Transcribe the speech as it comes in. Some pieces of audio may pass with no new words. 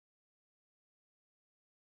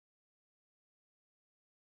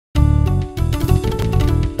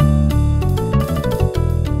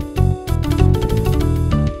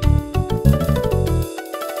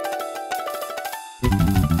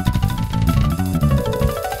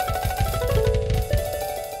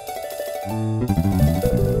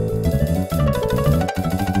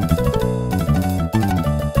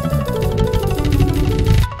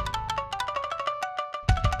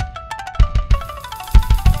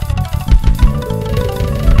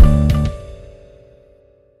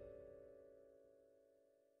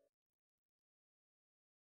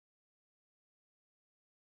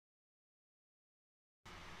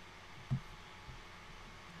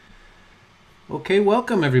Okay,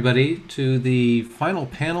 welcome everybody to the final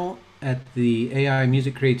panel at the AI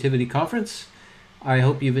Music Creativity Conference. I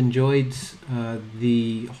hope you've enjoyed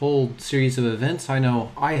the whole series of events. I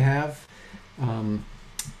know I have. Um,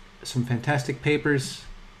 some fantastic papers,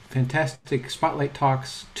 fantastic spotlight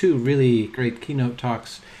talks, two really great keynote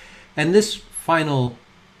talks. And this final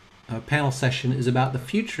panel session is about the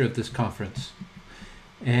future of this conference.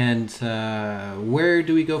 And where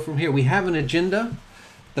do we go from here? We have an agenda.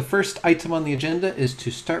 The first item on the agenda is to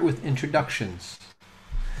start with introductions.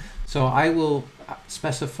 So I will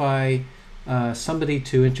specify somebody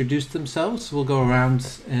to introduce themselves. We'll go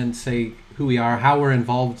around and say who we are, how we're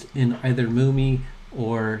involved in either MuMe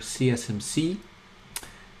or CSMC.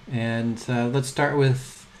 And let's start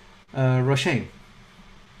with Roshane.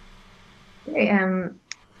 Okay,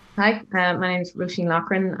 hi, my name is Roisin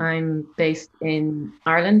Loughran. I'm based in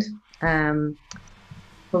Ireland,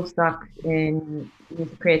 postdoc in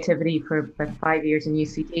music creativity for about 5 years in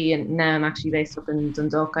UCD, and now I'm actually based up in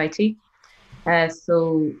Dundalk, IT.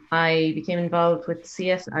 So I became involved with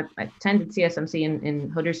I attended CSMC in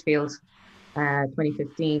Huddersfield,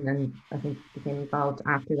 2015, and I think became involved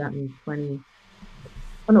after that in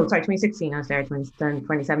 2016. I was there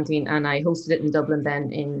 2017, and I hosted it in Dublin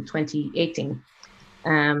then in 2018.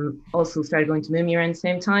 Also started going to MuMe around the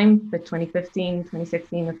same time, but 2015,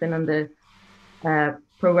 2016, I've been on the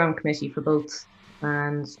program committee for both.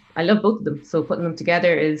 And I love both of them. So putting them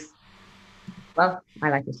together is, well,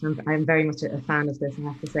 I like it. I'm very much a fan of this, I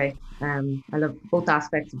have to say. I love both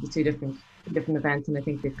aspects of the two different events, and I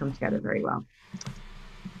think they've come together very well.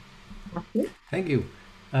 Thank you.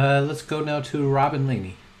 Let's go now to Robin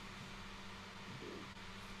Laney.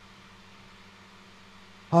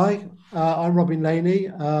 Hi, I'm Robin Laney.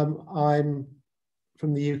 I'm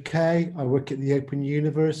from the UK. I work at the Open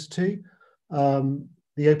University.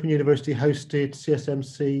 The Open University hosted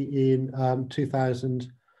CSMC in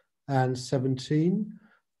 2017.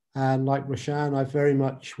 And like Roshan, I very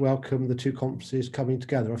much welcome the two conferences coming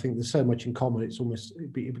together. I think there's so much in common. It's almost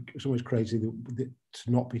crazy to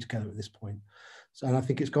not be together at this point. So, and I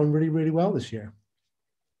think it's gone really, really well this year.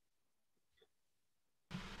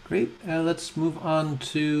 Great. Let's move on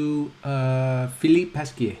to Philippe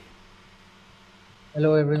Pasquier.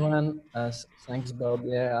 Hello, everyone. Thanks, Bob.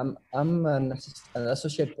 Yeah, I'm an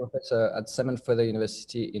associate professor at Simon Fraser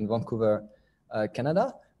University in Vancouver,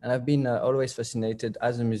 Canada, and I've been always fascinated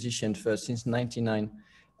as a musician since '99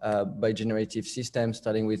 by generative systems,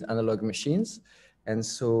 starting with analog machines, and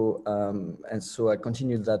so I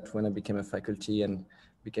continued that when I became a faculty and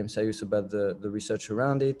became serious about the research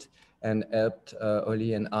around it, and helped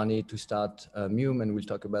Oli and Arnie to start MuMe, and we'll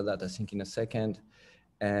talk about that I think in a second.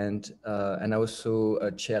 And I also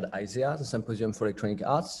chaired ISEA, the Symposium for Electronic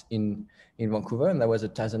Arts in Vancouver, and there was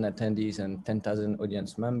 1,000 attendees and 10,000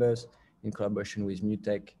 audience members in collaboration with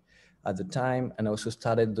MuTech at the time. And I also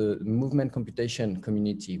started the movement computation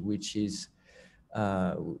community, which is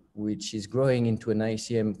growing into an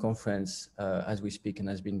ICM conference as we speak, and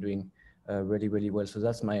has been doing really, really well. So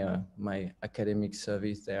that's my my academic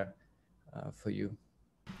service there for you.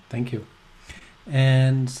 Thank you.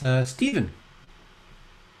 And Stephen.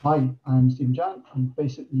 Hi, I'm Stephen Jan. I'm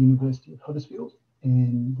based at the University of Huddersfield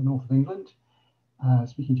in the north of England,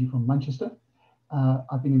 speaking to you from Manchester.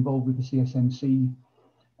 I've been involved with the CSMC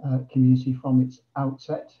community from its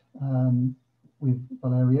outset with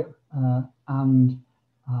Valerio, and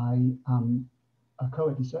I am a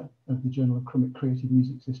co-editor of the Journal of Creative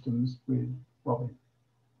Music Systems with Robin.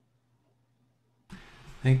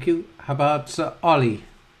 Thank you. How about Ollie?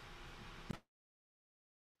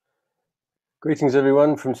 Greetings,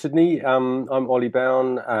 everyone from Sydney. I'm Ollie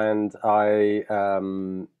Bown, and I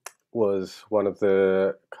was one of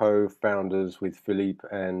the co-founders with Philippe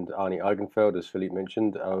and Arnie Eigenfeld, as Philippe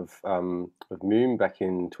mentioned, of MuMe back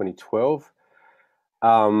in 2012.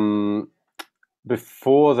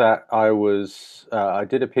 Before that, I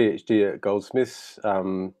did a PhD at Goldsmiths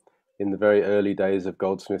in the very early days of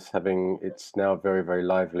Goldsmiths having its now very, very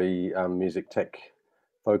lively music tech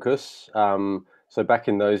focus. So back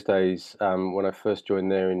in those days, when I first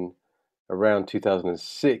joined there in around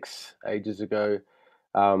 2006, ages ago,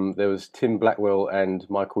 there was Tim Blackwell and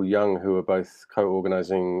Michael Young, who were both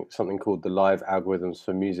co-organizing something called the Live Algorithms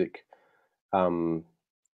for Music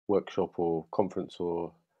workshop or conference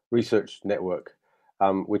or research network,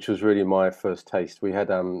 which was really my first taste. We had,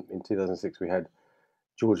 in 2006, we had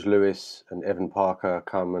George Lewis and Evan Parker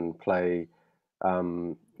come and play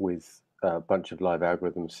with a bunch of live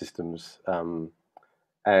algorithm systems.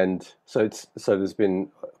 And so there's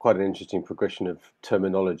been quite an interesting progression of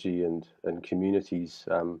terminology and communities.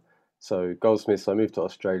 So Goldsmiths, I moved to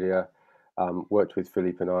Australia, worked with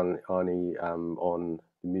Philippe and Arnie on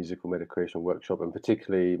the musical meta creation workshop, and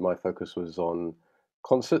particularly my focus was on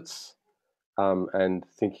concerts and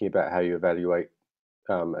thinking about how you evaluate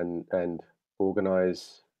and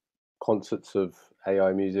organize concerts of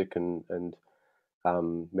AI music and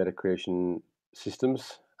meta creation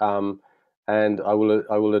systems. And I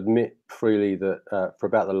will admit freely that for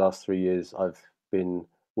about the last 3 years, I've been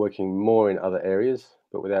working more in other areas,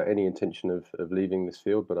 but without any intention of leaving this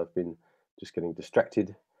field. But I've been just getting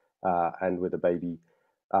distracted and with a baby.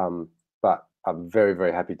 But I'm very,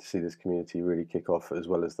 very happy to see this community really kick off, as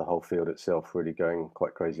well as the whole field itself really going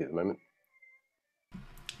quite crazy at the moment.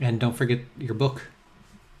 And don't forget your book.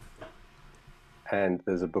 And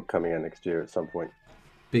there's a book coming out next year at some point.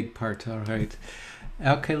 Big part, all right.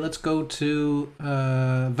 Okay, let's go to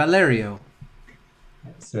Valerio.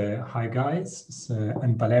 So, hi guys, so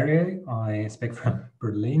I'm Valerio. I speak from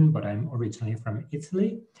Berlin, but I'm originally from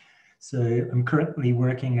Italy. So I'm currently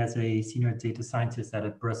working as a senior data scientist at a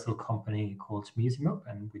Brussels company called MuMe,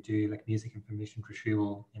 and we do like music information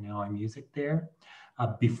retrieval in AI music there.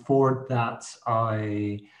 Before that,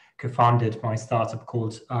 I co-founded my startup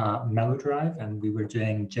called Melodrive, and we were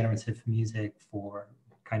doing generative music for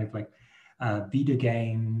kind of like video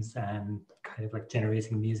games and kind of like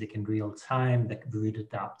generating music in real time that would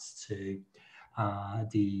adapt to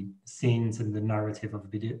the scenes and the narrative of a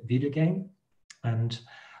video game. And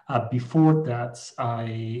before that, I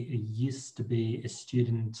used to be a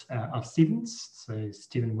student of Steven's. So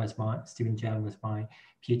Steven Jan was my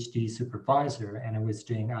PhD supervisor, and I was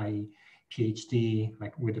doing a PhD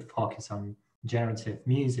like with a focus on generative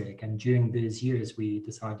music. And during those years, we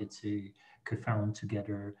decided to co-found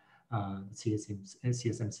together the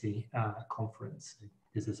CSMC conference. So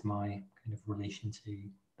this is my kind of relation to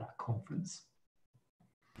that conference.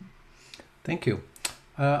 Thank you.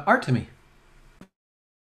 Artemi.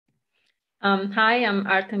 Hi, I'm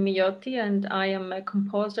Artemi Iotti, and I am a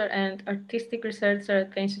composer and artistic researcher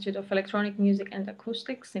at the Institute of Electronic Music and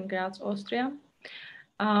Acoustics in Graz, Austria.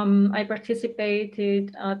 I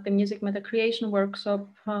participated at the Music Meta Creation workshop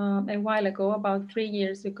a while ago, about 3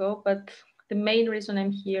 years ago, but the main reason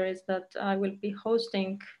I'm here is that I will be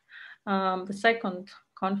hosting the second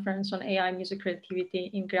conference on AI music creativity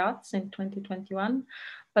in Graz in 2021.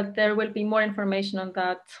 But there will be more information on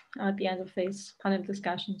that at the end of this panel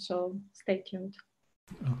discussion, so stay tuned.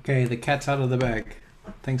 Okay, the cat's out of the bag.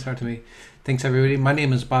 Thanks, Artemi. Thanks, everybody. My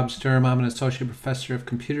name is Bob Sturm. I'm an associate professor of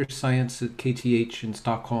computer science at KTH in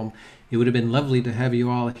Stockholm. It would have been lovely to have you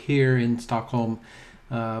all here in Stockholm,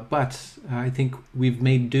 but I think we've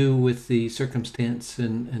made do with the circumstance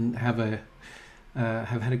and have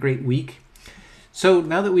had a great week. So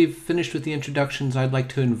now that we've finished with the introductions, I'd like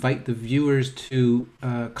to invite the viewers to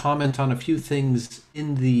comment on a few things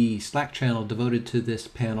in the Slack channel devoted to this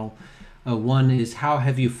panel. One is, how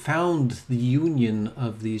have you found the union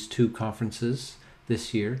of these two conferences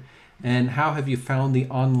this year? And how have you found the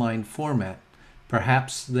online format?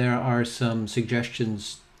 Perhaps there are some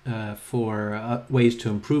suggestions for ways to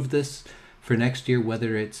improve this for next year,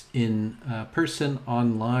 whether it's in person,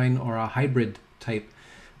 online, or a hybrid type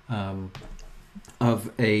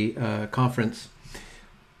of a conference.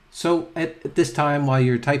 So at this time, while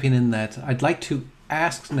you're typing in that, I'd like to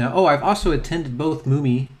ask now, I've also attended both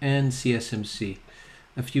MuMe and CSMC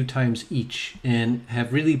a few times each, and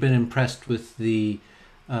have really been impressed with the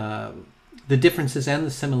differences and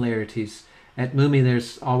the similarities. At MuMe,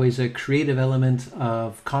 there's always a creative element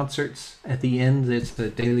of concerts at the end. It's a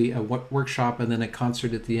daily workshop and then a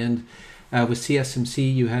concert at the end. With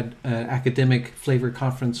CSMC, you had an academic flavor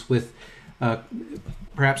conference with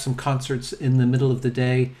perhaps some concerts in the middle of the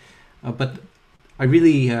day, but I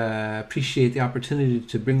really appreciate the opportunity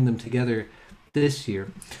to bring them together this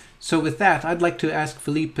year. So with that, I'd like to ask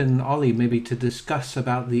Philippe and Ollie maybe to discuss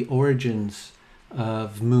about the origins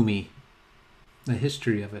of MuMe, the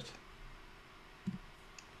history of it.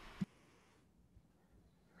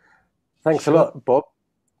 Thanks a lot, Bob.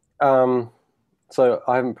 So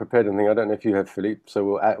I haven't prepared anything. I don't know if you have, Philippe, so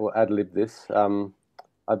we'll ad-lib this.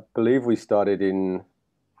 I believe we started in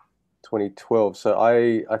 2012. So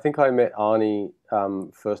I think I met Arnie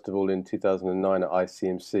first of all in 2009 at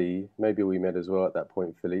ICMC. Maybe we met as well at that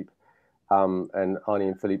point, Philippe. And Arnie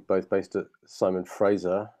and Philippe both based at Simon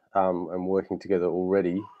Fraser and working together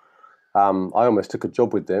already. I almost took a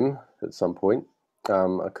job with them at some point.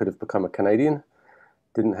 I could have become a Canadian.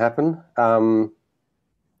 Didn't happen.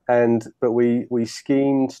 But we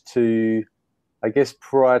schemed to, I guess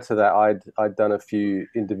prior to that, I'd done a few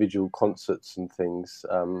individual concerts and things,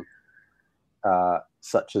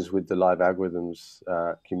 such as with the Live Algorithms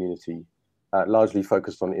community, largely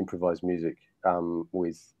focused on improvised music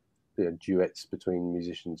with duets between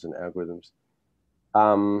musicians and algorithms.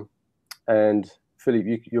 And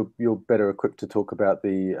Philippe, you're better equipped to talk about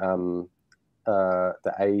the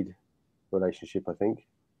aid relationship, I think.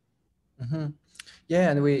 Mm-hmm.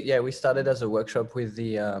 Yeah, and we started as a workshop with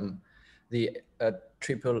the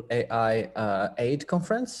Triple AI aid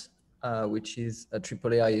conference, which is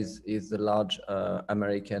Triple AI is the large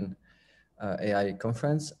American AI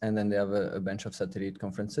conference, and then they have a bunch of satellite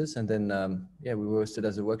conferences, and then we hosted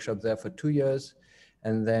as a workshop there for 2 years,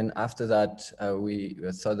 and then after that we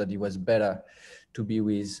thought that it was better to be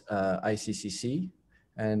with ICCC,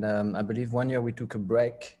 and I believe 1 year we took a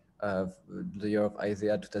break, the year of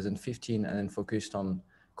Isaiah 2015, and then focused on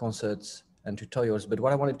concerts and tutorials. But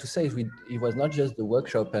what I wanted to say is it was not just the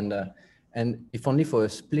workshop, and if only for a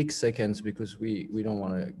split seconds, because we don't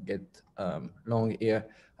want to get long here,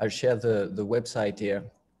 I'll share the website here,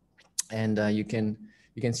 and you can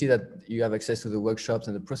see that you have access to the workshops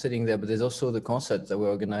and the proceeding there, but there's also the concerts that were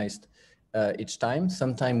organized each time,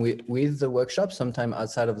 sometime with the workshops, sometime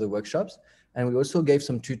outside of the workshops. And we also gave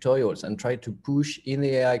some tutorials and tried to push in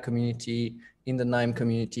the AI community, in the NIME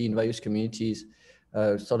community, in various communities,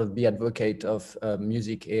 sort of be advocate of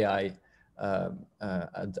music AI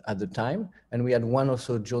at the time. And we had one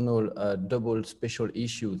also journal double special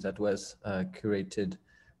issue that was curated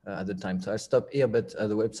at the time. So I'll stop here, but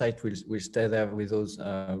the website will stay there with those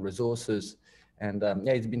resources. And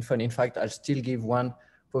it's been fun. In fact, I'll still give one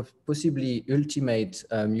possibly ultimate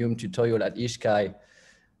MuMe tutorial at Ishkai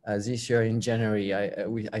this year in January.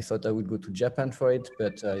 I thought I would go to Japan for it,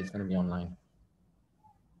 but it's going to be online.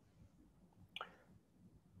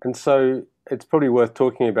 And so it's probably worth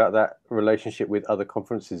talking about that relationship with other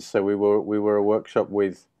conferences. So we were a workshop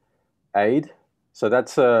with AID. So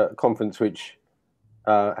that's a conference which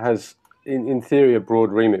has, in theory, a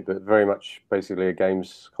broad remit, but very much basically a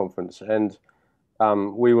games conference. And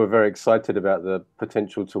we were very excited about the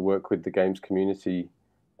potential to work with the games community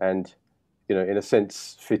and, in a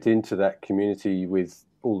sense, fit into that community with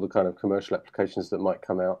all the kind of commercial applications that might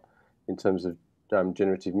come out in terms of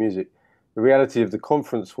generative music. The reality of the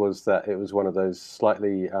conference was that it was one of those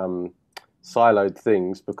slightly siloed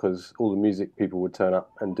things, because all the music people would turn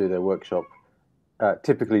up and do their workshop.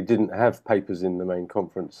 Typically didn't have papers in the main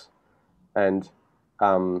conference. And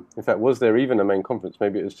in fact, was there even a main conference?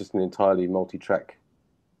 Maybe it was just an entirely multi-track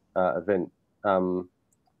event.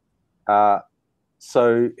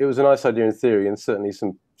 So it was a nice idea in theory, and certainly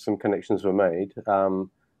some connections were made.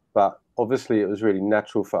 But obviously it was really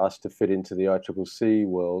natural for us to fit into the ICCC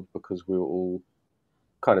world, because we were all,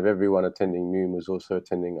 kind of everyone attending MuMe was also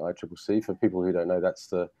attending ICCC. For people who don't know, that's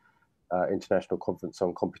the International Conference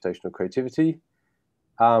on Computational Creativity.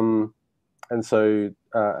 And so,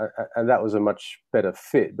 and that was a much better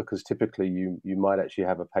fit, because typically you might actually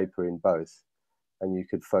have a paper in both, and you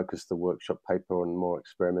could focus the workshop paper on more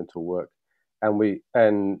experimental work. And we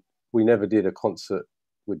never did a concert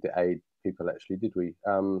with the AID people, actually, did we?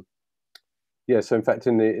 So in fact,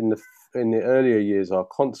 in the earlier years, our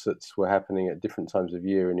concerts were happening at different times of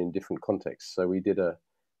year and in different contexts. So we did the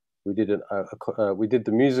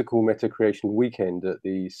musical meta creation weekend at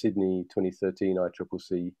the Sydney 2013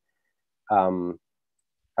 ICCC,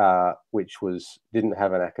 which didn't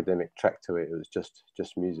have an academic track to it. It was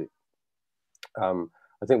just music. I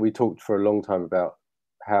think we talked for a long time about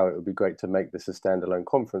how it would be great to make this a standalone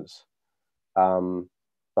conference,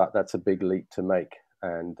 but that's a big leap to make.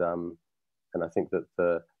 And I think that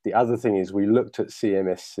the other thing is, we looked at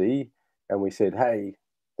CMSC and we said, hey,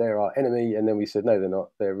 they're our enemy. And then we said, no, they're not.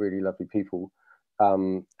 They're really lovely people.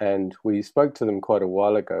 And we spoke to them quite a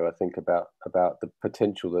while ago, I think, about the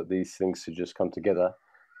potential that these things should just come together,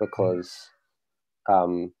 because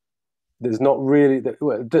there's not really,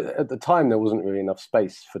 at the time, there wasn't really enough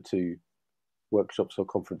space for 2 workshops or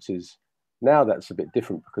conferences. Now that's a bit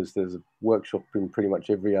different, because there's a workshop in pretty much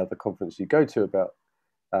every other conference you go to about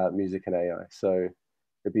music and AI. So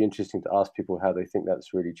it'd be interesting to ask people how they think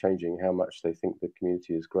that's really changing, how much they think the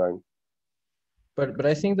community has grown. But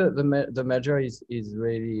I think that the measure is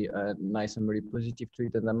really nice and really positive to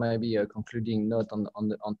it, and that might be a concluding note on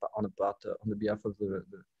the behalf of the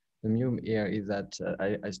MuMe here, is that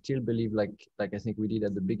I still believe, like I think we did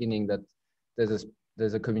at the beginning, that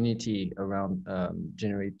there's a community around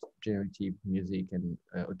generative music and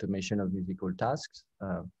automation of musical tasks,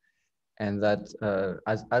 and that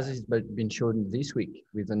as has been shown this week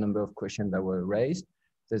with the number of questions that were raised,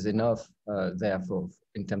 there's enough therefore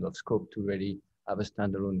in terms of scope to really have a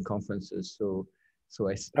standalone conferences. So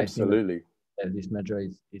I absolutely think that this measure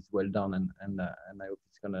is well done, and I hope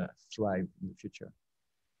it's going to thrive in the future.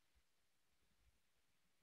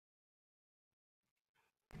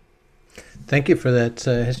 Thank you for that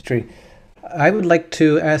history. I would like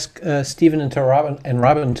to ask Stephen and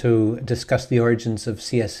Robin to discuss the origins of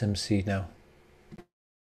CSMC now.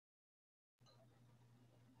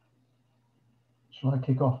 Shall I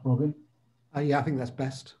kick off, Robin? Yeah, I think that's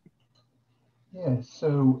best. Yeah,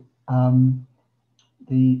 so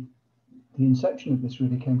the inception of this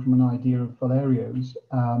really came from an idea of Valerio's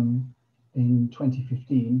in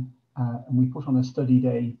 2015, and we put on a study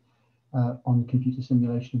day on computer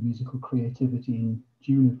simulation of musical creativity in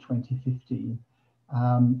June of 2015.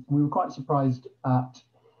 We were quite surprised at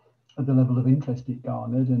the level of interest it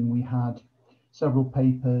garnered, and we had several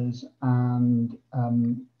papers and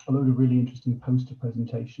a load of really interesting poster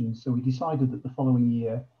presentations. So we decided that the following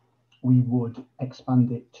year we would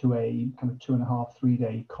expand it to a kind of 2.5,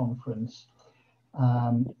 3-day conference.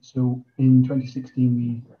 So in 2016,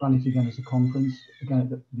 we ran it again as a conference, again at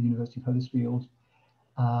the University of Huddersfield.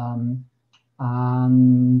 And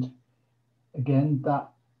again, that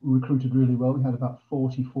recruited really well. We had about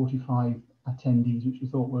 40, 45 attendees, which we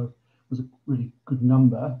thought was a really good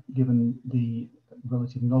number given the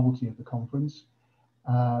relative novelty of the conference.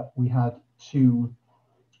 We had two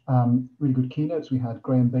really good keynotes. We had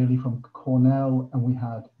Graham Bailey from Cornell, and we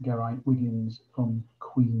had Geraint Wiggins from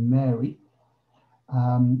Queen Mary.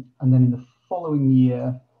 And then in the following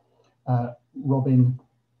year, Robin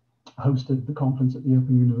hosted the conference at the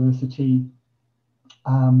Open University.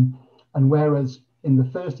 And whereas in the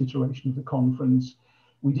first iteration of the conference,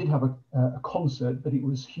 we did have a concert, but it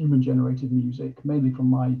was human-generated music, mainly from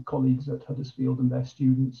my colleagues at Huddersfield and their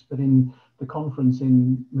students. But in the conference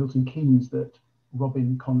in Milton Keynes that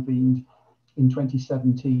Robin convened in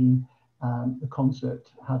 2017, the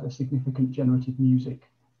concert had a significant generative music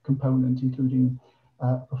component, including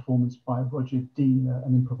a performance by Roger Dean,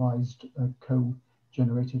 an improvised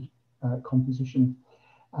co-generated composition.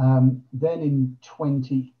 Then in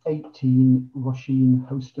 2018, Roisin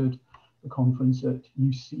hosted the conference at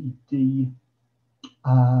UCD,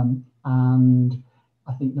 and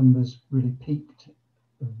I think numbers really peaked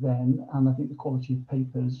then, and I think the quality of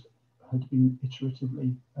papers had been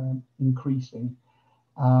iteratively increasing.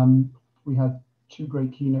 We had two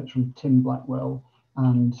great keynotes from Tim Blackwell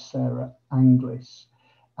and Sarah Anglis.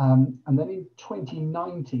 And then in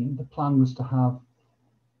 2019, the plan was to have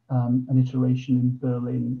an iteration in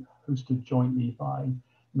Berlin hosted jointly by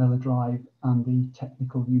Melodrive and the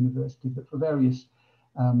Technical University, but for various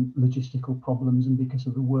logistical problems and because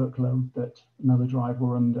of the workload that Melodrive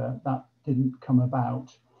were under, that didn't come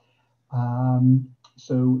about.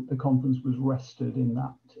 So the conference was rested in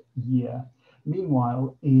that year.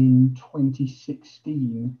 Meanwhile, in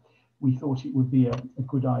 2016, we thought it would be a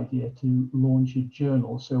good idea to launch a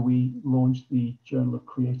journal. So we launched the Journal of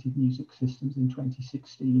Creative Music Systems in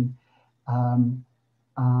 2016.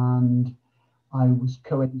 And I was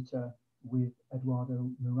co-editor with Eduardo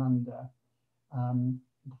Miranda.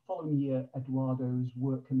 The following year, Eduardo's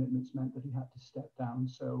work commitments meant that he had to step down.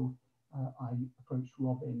 So I approached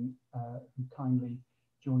Robin, who kindly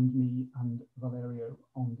joined me and Valerio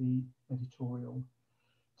on the editorial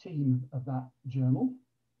team of that journal.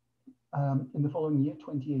 In the following year,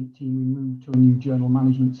 2018, we moved to a new journal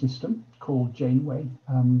management system called Janeway,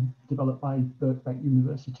 developed by Birkbeck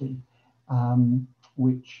University,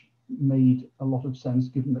 which made a lot of sense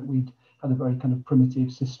given that we'd had a very kind of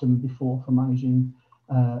primitive system before for managing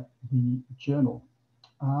the journal.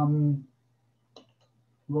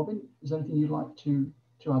 Robin, is there anything you'd like to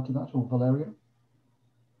add to that, or Valerio?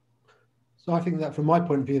 So I think that from my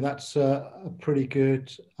point of view, that's a pretty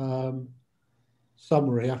good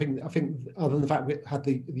summary. I think other than the fact we had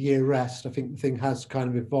the year rest, I think the thing has kind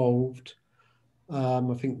of evolved. I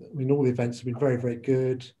mean, all the events have been very, very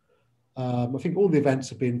good. I think all the events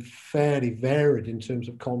have been fairly varied in terms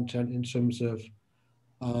of content, in terms of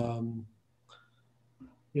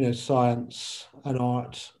science and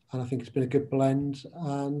art, and I think it's been a good blend.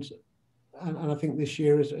 And I think this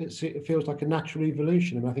year it feels like a natural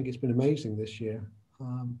evolution. I mean, I think it's been amazing this year.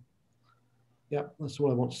 Yeah, that's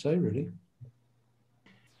all I want to say, really.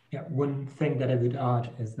 Yeah, one thing that I would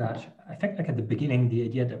add is that I think like at the beginning, the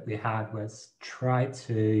idea that we had was try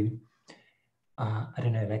to,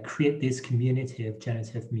 create this community of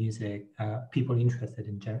generative music, people interested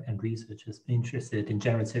in and researchers interested in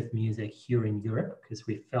generative music here in Europe, because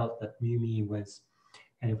we felt that MuMe was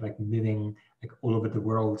kind of like moving like all over the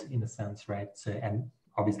world in a sense, right? So, and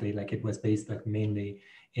obviously like it was based like mainly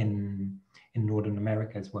in Northern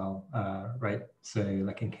America as well, right? So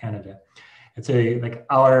like in Canada. And so like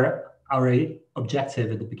our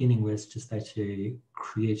objective at the beginning was just like to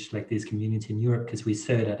create like this community in Europe, because we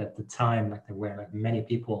saw that at the time like there were like many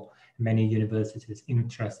people, many universities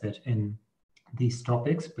interested in these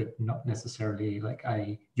topics, but not necessarily like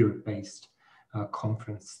a Europe-based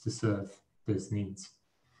conference to serve those needs.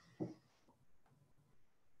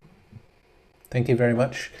 Thank you very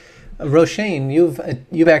much. Roshane,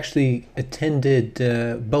 you've actually attended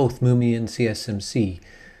both MuMe and CSMC,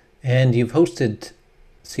 and you've hosted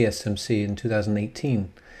CSMC in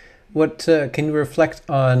 2018. What can you reflect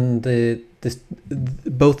on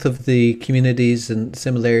both of the communities and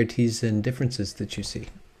similarities and differences that you see?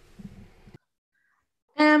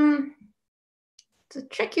 It's a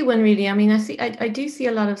tricky one, really. I mean, I do see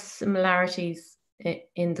a lot of similarities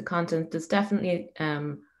in the content. There's definitely,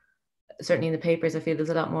 certainly in the papers, I feel there's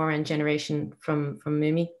a lot more in generation from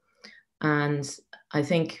MuMe. And I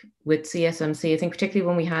think with CSMC, I think particularly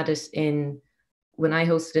when we had it when I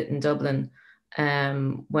hosted it in Dublin,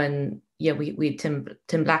 when we had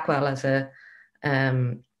Tim Blackwell as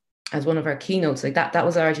one of our keynotes, like that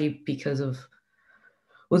was largely because of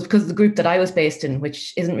the group that I was based in,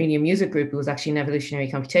 which isn't really a music group. It was actually an evolutionary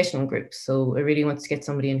computational group. So I really wanted to get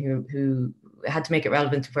somebody in who had to make it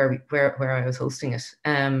relevant to where I was hosting it.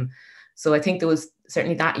 So I think there was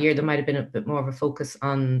certainly that year there might have been a bit more of a focus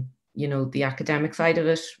on, the academic side of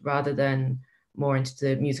it rather than more into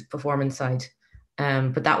the music performance side.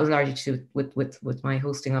 But that was largely to do with my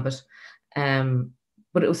hosting of it.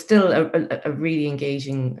 But it was still a really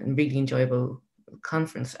engaging and really enjoyable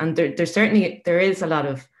conference. And there is a lot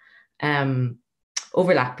of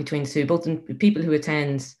overlap between the two, both in people who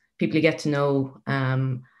attend, people you get to know,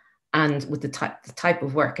 and with the type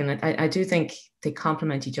of work. And I do think they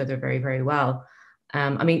complement each other very, very well.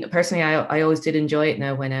 I mean, personally, I always did enjoy it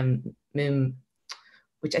now when MuMe,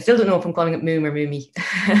 which I still don't know if I'm calling it MuMe or MuMe.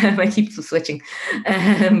 I keep switching.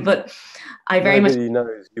 But I very much... Nobody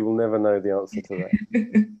knows. You will never know the answer to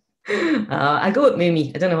that. I go with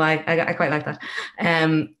MuMe. I don't know why. I quite like that.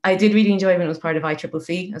 I did really enjoy when it was part of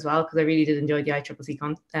ICCC as well, because I really did enjoy the ICCC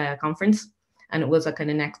conference, and it was a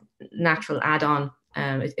kind of natural add-on.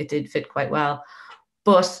 It did fit quite well.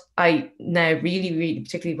 But I now really,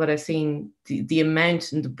 particularly what I've seen, the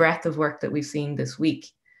amount and the breadth of work that we've seen this week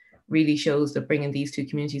really shows that bringing these two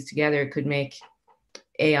communities together could make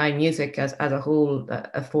AI music as a whole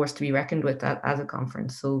a force to be reckoned with as a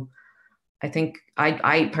conference. So I think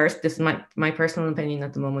this is my personal opinion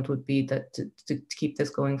at the moment would be that to keep this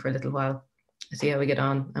going for a little while, see how we get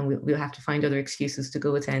on, and we'll have to find other excuses to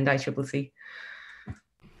go attend ICCC.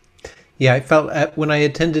 Yeah, I felt when I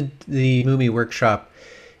attended the MuMe workshop,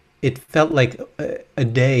 it felt like a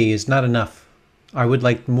day is not enough. I would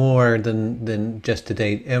like more than just a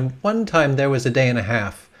day. And one time there was a day and a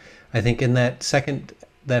half. I think in that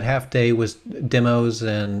half day was demos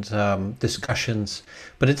and discussions,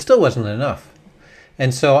 but it still wasn't enough.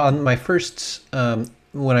 And so on my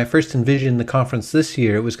when I first envisioned the conference this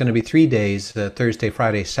year, it was going to be 3 days, Thursday,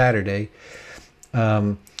 Friday, Saturday.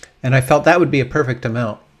 And I felt that would be a perfect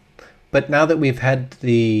amount. But now that we've had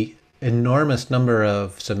the enormous number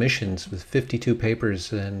of submissions with 52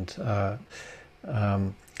 papers and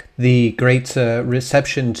the great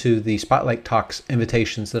reception to the Spotlight Talks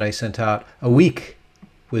invitations that I sent out, a week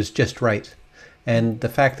was just right. And the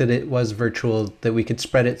fact that it was virtual, that we could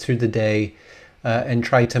spread it through the day and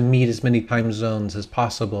try to meet as many time zones as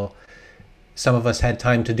possible. Some of us had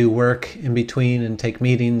time to do work in between and take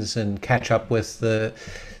meetings and catch up with the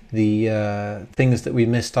things that we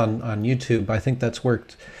missed on YouTube. I think that's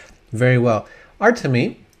worked very well.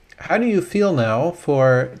 Artemi, how do you feel now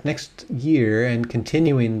for next year and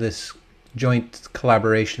continuing this joint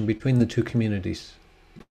collaboration between the two communities?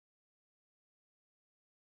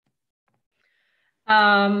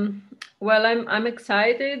 Well, I'm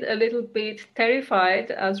excited, a little bit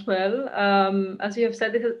terrified as well. As you have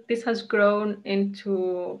said, this has grown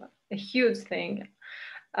into a huge thing.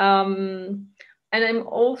 And I'm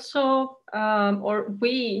also, or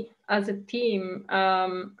we as a team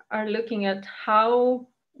are looking at how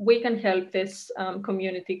we can help this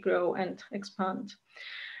community grow and expand.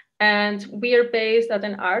 And we are based at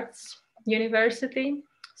an arts university.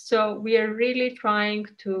 So we are really trying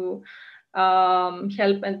to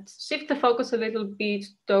help and shift the focus a little bit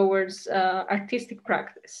towards artistic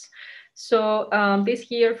practice. So this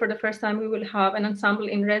year, for the first time, we will have an ensemble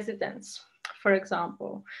in residence, for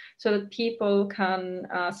example, so that people can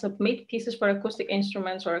submit pieces for acoustic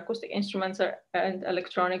instruments and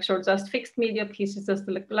electronics, or just fixed media pieces, just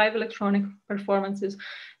live electronic performances.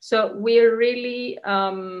 So we're really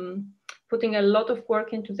putting a lot of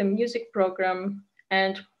work into the music program,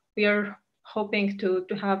 and we are hoping to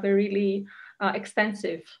have a really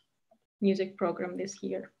extensive music program this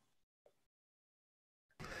year.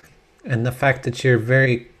 And the fact that you're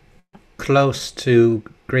very close to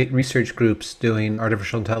great research groups doing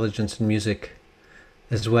artificial intelligence and music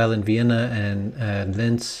as well in Vienna and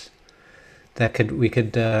Linz. We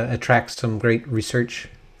could attract some great research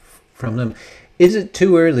from them. Is it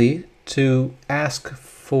too early to ask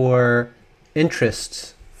for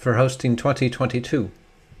interests for hosting 2022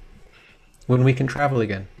 when we can travel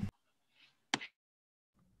again?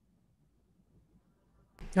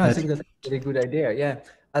 No, I think that's a really good idea. Yeah,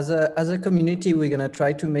 as a community, we're gonna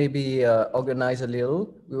try to maybe organize a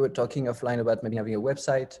little. We were talking offline about maybe having a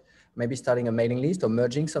website, maybe starting a mailing list or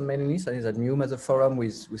merging some mailing lists. I think that MuMe as a forum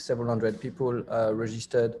with several hundred people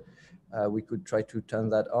registered, we could try to turn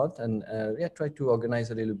that out and yeah, try to organize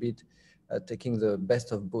a little bit, taking the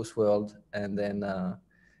best of both worlds, and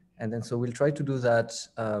then so we'll try to do that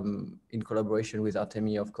in collaboration with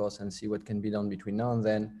Artemi, of course, and see what can be done between now and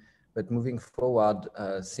then. But moving forward,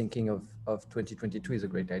 thinking of 2022 is a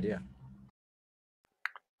great idea.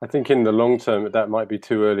 I think in the long term, that might be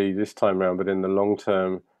too early this time around, but in the long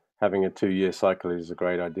term, having a 2-year cycle is a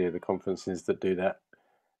great idea. The conferences that do that,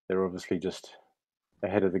 they're obviously just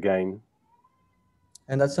ahead of the game.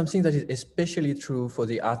 And that's something that is especially true for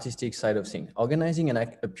the artistic side of things. Organizing a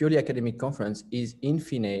purely academic conference is in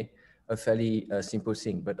fine a fairly simple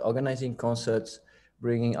thing, but organizing concerts,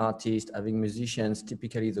 bringing artists, having musicians,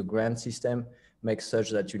 typically the grant system makes such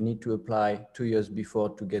that you need to apply 2 years before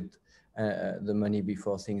to get the money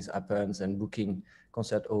before things happens, and booking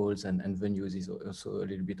concert halls and venues is also a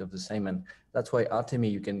little bit of the same. And that's why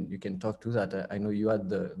Artemi, you can talk to that. I know you had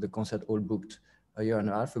the concert hall booked a year and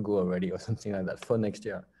a half ago already or something like that for next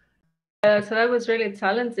year. So that was really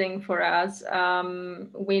challenging for us.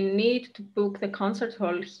 We need to book the concert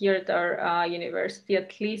hall here at our university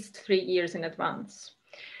at least 3 years in advance.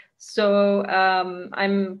 So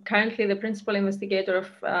I'm currently the principal investigator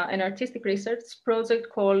of an artistic research project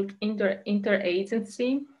called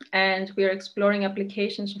Interagency, and we are exploring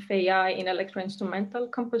applications of AI in electro-instrumental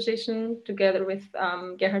composition together with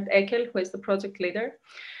Gerhard Eckel, who is the project leader.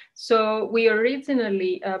 So we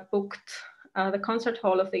originally booked the concert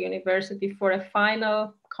hall of the university for a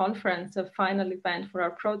final conference, a final event for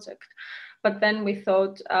our project. But then we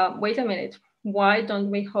thought, wait a minute, why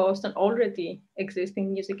don't we host an already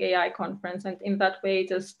existing music AI conference, and in that way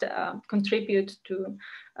just contribute to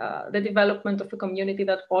the development of a community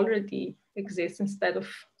that already exists instead of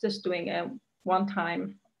just doing a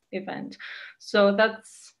one-time event. So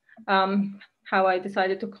that's how I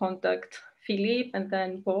decided to contact Philippe and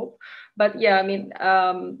then Bob. But yeah, I mean,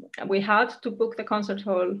 we had to book the concert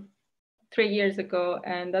hall 3 years ago,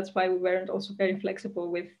 and that's why we weren't also very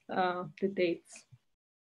flexible with the dates.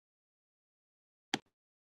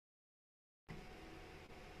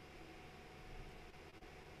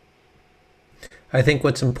 I think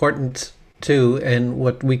what's important too, and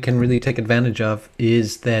what we can really take advantage of,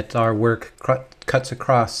 is that our work cuts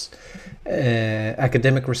across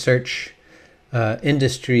academic research,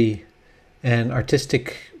 industry, and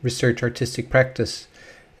artistic research, artistic practice.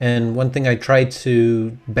 And one thing I tried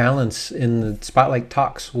to balance in the Spotlight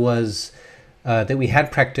talks was that we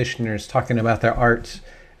had practitioners talking about their art,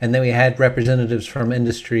 and then we had representatives from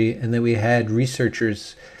industry, and then we had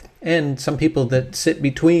researchers, and some people that sit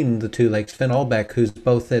between the two, like Sven Olbeck, who's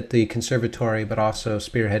both at the conservatory but also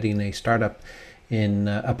spearheading a startup in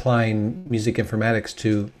applying music informatics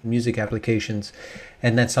to music applications.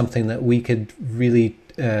 And that's something that we could really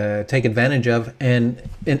take advantage of. And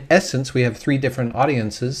in essence, we have 3 different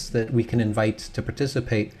audiences that we can invite to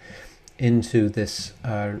participate into this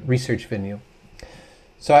research venue.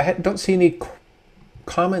 So I don't see any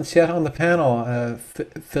comments yet on the panel.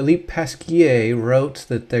 Philippe Pasquier wrote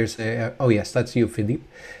that there's a, oh yes, that's you, Philippe,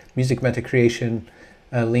 music meta creation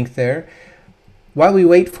link there. While we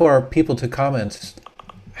wait for people to comment,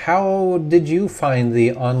 how did you find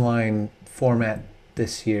the online format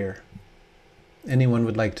this year? Anyone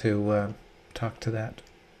would like to talk to that?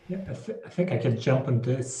 Yeah, I think I can jump on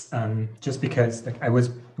this just because I was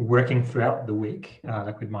working throughout the week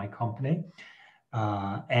with my company,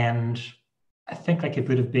 and I think it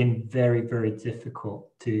would have been very, very difficult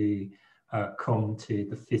to come to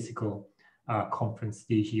the physical conference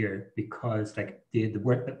this year, because the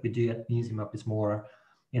work that we do at Museum Up is more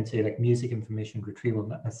into music information retrieval,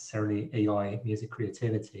 not necessarily AI music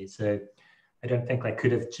creativity. So I don't think I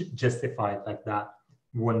could have justified that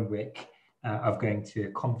 1 week of going to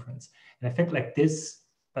a conference. And I think this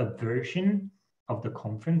version of the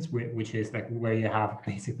conference, which is where you have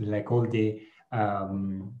basically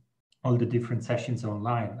all the different sessions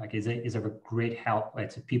online, is of a great help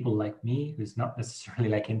to people like me, who's not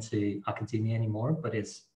necessarily into academia anymore, but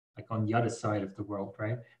is on the other side of the world,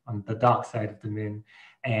 right, on the dark side of the moon.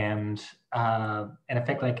 And I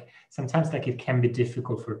think sometimes it can be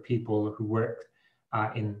difficult for people who work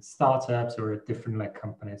in startups or different like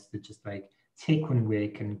companies to just like take 1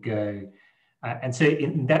 week and go. And so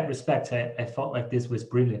in that respect, I felt like this was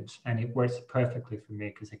brilliant, and it works perfectly for me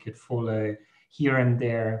because I could follow here and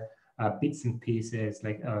there bits and pieces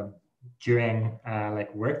like during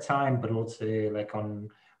like work time, but also like on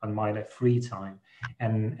my like free time.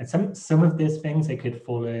 And some of these things I could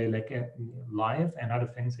follow like live, and other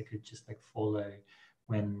things I could just like follow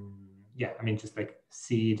when, yeah, I mean, just like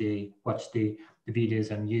watch the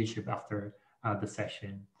videos on YouTube after the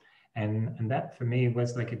session. And that for me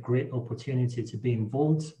was like a great opportunity to be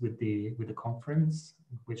involved with the conference,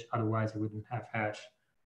 which otherwise I wouldn't have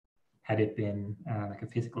had it been like a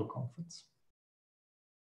physical conference.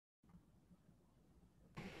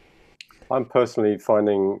 I'm personally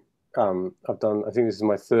finding I think this is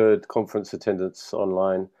my 3rd conference attendance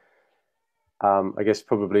online. I guess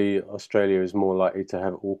probably Australia is more likely to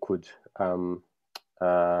have awkward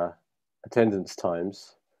attendance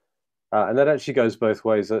times. And that actually goes both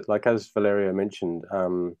ways. Like as Valeria mentioned,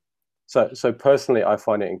 so personally, I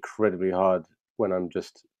find it incredibly hard when I'm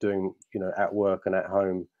just doing, at work and at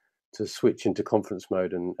home to switch into conference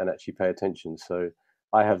mode and actually pay attention. So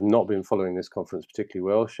I have not been following this conference particularly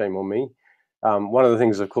well. Shame on me. One of the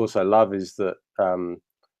things, of course, I love is that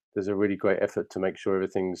there's a really great effort to make sure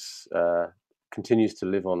everything's continues to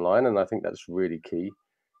live online, and I think that's really key.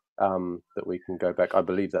 That we can go back. I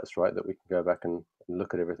believe that's right. That we can go back and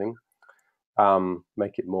look at everything.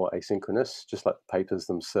 Make it more asynchronous, just like the papers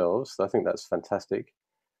themselves. I think that's fantastic.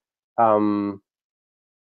 And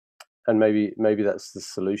maybe that's the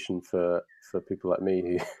solution for people like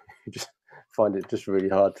me who just find it just really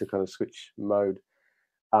hard to kind of switch mode.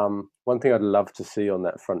 One thing I'd love to see on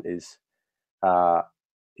that front is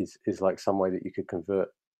like some way that you could convert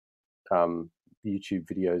YouTube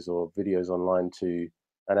videos or videos online to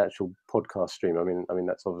an actual podcast stream. I mean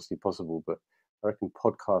that's obviously possible, but I reckon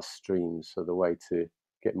podcast streams are the way to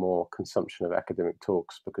get more consumption of academic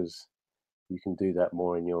talks, because you can do that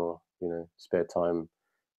more in your spare time,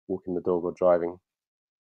 walking the dog or driving.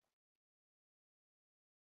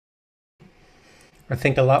 I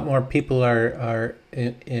think a lot more people are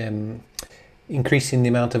increasing the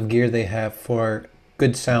amount of gear they have for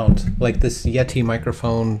good sound, like this Yeti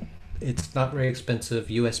microphone. It's not very expensive,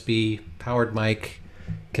 USB powered mic,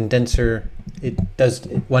 condenser. It does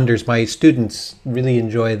wonders. My students really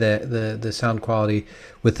enjoy the sound quality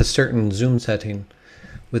with a certain zoom setting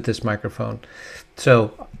with this microphone.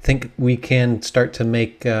 So I think we can start to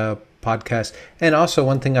make podcasts. And also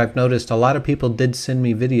one thing I've noticed, a lot of people did send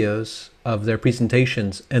me videos of their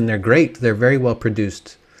presentations, and they're great. They're very well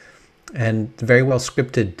produced and very well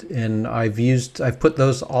scripted. And I've put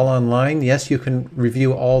those all online. Yes, you can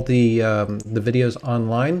review all the videos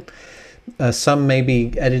online. Some may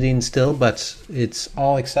be editing still, but it's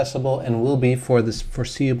all accessible and will be for this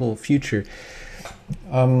foreseeable future.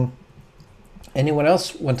 Anyone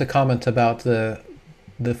else want to comment about the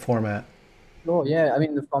format? Oh yeah, I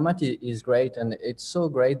mean the format is great, and it's so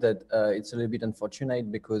great that it's a little bit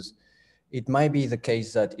unfortunate, because it might be the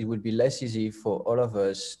case that it would be less easy for all of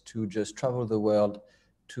us to just travel the world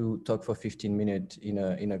to talk for 15 minutes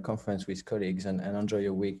in a conference with colleagues and enjoy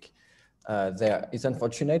a week there. It's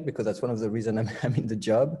unfortunate because that's one of the reasons I'm in the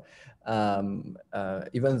job.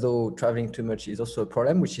 Even though traveling too much is also a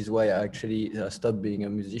problem, which is why I actually stopped being a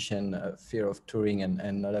musician. Fear of touring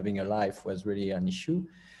and not having a life was really an issue.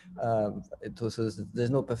 There's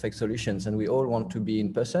no perfect solutions, and we all want to be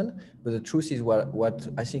in person, but the truth is what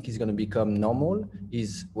I think is going to become normal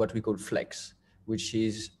is what we call flex, which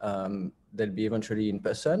is they'll be eventually in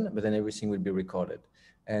person, but then everything will be recorded.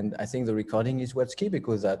 And I think the recording is what's key,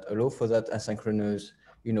 because that allow for that asynchronous,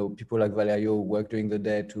 people like Valerio work during the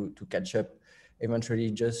day to catch up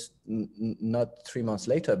eventually, just not 3 months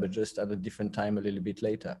later, but just at a different time a little bit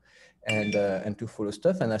later, and to follow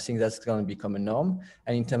stuff. And I think that's going to become a norm.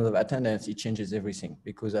 And in terms of attendance, it changes everything,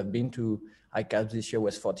 because I've been to ICAPS this year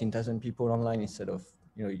was 14,000 people online instead of,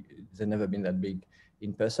 they've never been that big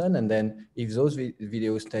in person. And then if those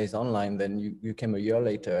videos stays online, then you came a year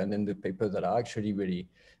later, and then the papers that are actually really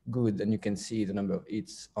good, then you can see the number of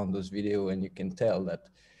hits on those videos, and you can tell that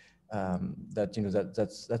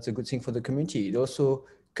that's a good thing for the community. It also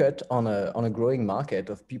cut on a growing market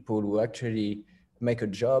of people who actually make a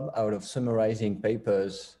job out of summarizing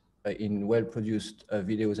papers in well-produced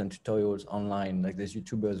videos and tutorials online. Like there's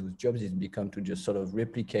YouTubers whose jobs is become to just sort of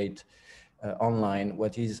replicate online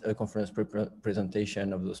what is a conference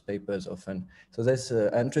presentation of those papers often. So there's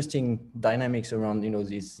interesting dynamics around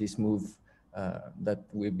this move that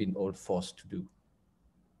we've been all forced to do.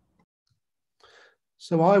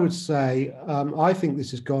 So I would say, I think this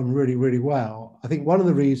has gone really, really well. I think one of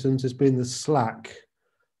the reasons has been the Slack.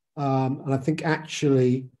 And I think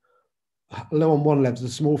actually, although on one level,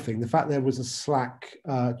 it's a small thing, the fact there was a Slack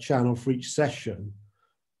channel for each session,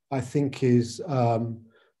 I think is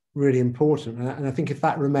really important. And I think if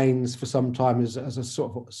that remains for some time as a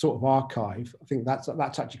sort of archive, I think that's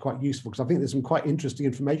actually quite useful, because I think there's some quite interesting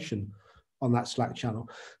information on that Slack channel.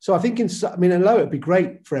 So I think, although it'd be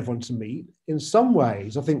great for everyone to meet, in some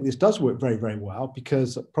ways, I think this does work very, very well,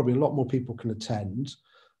 because probably a lot more people can attend.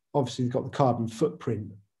 Obviously, you've got the carbon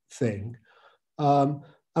footprint thing. And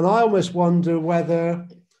I almost wonder whether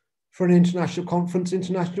for an international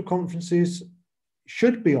conferences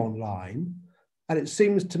should be online. And it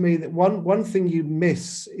seems to me that one thing you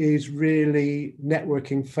miss is really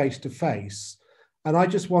networking face to face. And I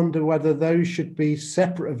just wonder whether those should be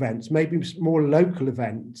separate events, maybe more local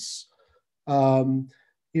events.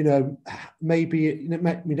 Maybe,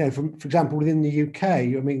 for example, within the UK,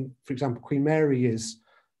 for example, Queen Mary is,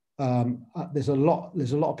 there's a lot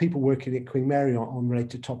of people working at Queen Mary on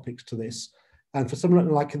related topics to this. And for something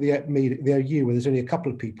like the OU, where there's only a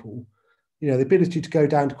couple of people, the ability to go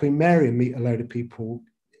down to Queen Mary and meet a load of people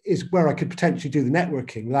is where I could potentially do the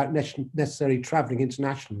networking without necessarily traveling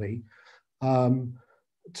internationally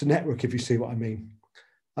to network, if you see what I mean.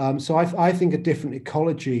 So I think a different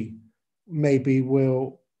ecology maybe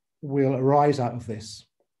will arise out of this.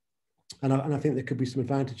 And I think there could be some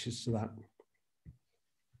advantages to that.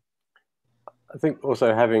 I think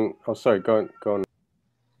also having, oh, sorry, go on.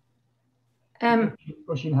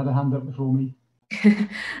 Roisin had a hand up before me.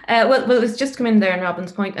 Well, it was just to come in there on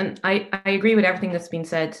Robin's point, and I agree with everything that's been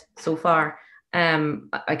said so far. I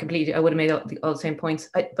would have made all the same points,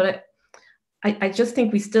 but I just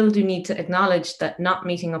think we still do need to acknowledge that not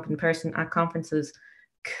meeting up in person at conferences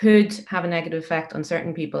could have a negative effect on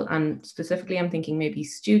certain people, and specifically I'm thinking maybe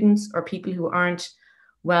students or people who aren't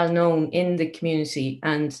well known in the community.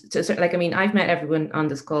 And I've met everyone on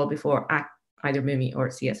this call before at either MuMe or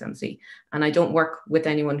CSMC, and I don't work with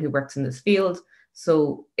anyone who works in this field.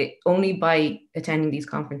 So only by attending these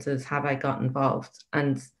conferences have I got involved.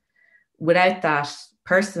 And without that,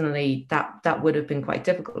 personally, that would have been quite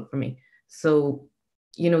difficult for me. So,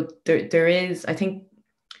 there is, I think,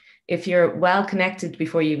 if you're well connected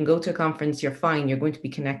before you can go to a conference, you're fine. You're going to be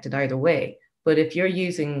connected either way. But if you're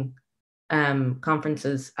using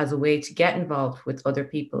conferences as a way to get involved with other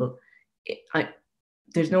people,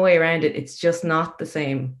 there's no way around it. It's just not the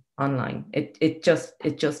same online. It just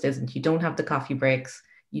isn't. You don't have the coffee breaks.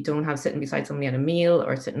 You don't have sitting beside somebody at a meal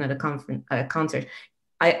or sitting at a concert.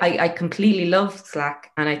 I completely love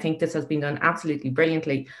Slack, and I think this has been done absolutely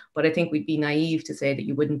brilliantly, but I think we'd be naive to say that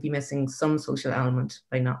you wouldn't be missing some social element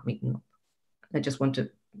by not meeting up. I just want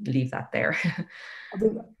to leave that there.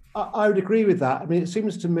 I would agree with that. It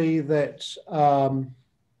seems to me that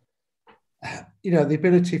the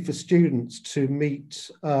ability for students to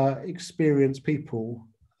meet experienced people,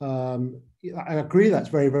 I agree that's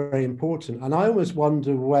very, very important. And I almost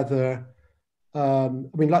wonder whether,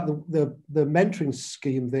 like the mentoring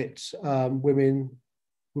scheme that women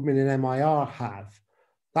in MIR have,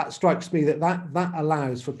 that strikes me that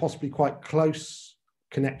allows for possibly quite close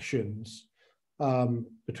connections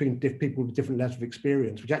between people with different levels of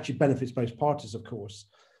experience, which actually benefits both parties, of course,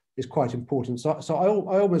 is quite important. So I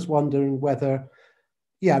almost wonder whether,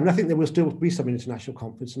 I think there will still be some international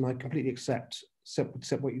conference, and I completely accept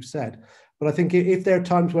what you've said. But I think if there are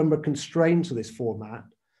times when we're constrained to this format,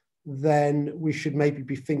 then we should maybe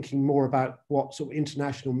be thinking more about what sort of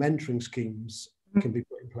international mentoring schemes can be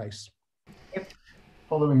put in place.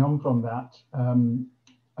 Following on from that,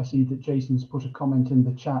 I see that Jason's put a comment in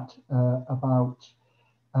the chat about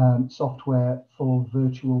software for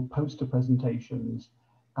virtual poster presentations.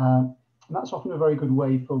 And that's often a very good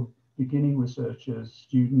way for beginning researchers,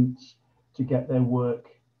 students, to get their work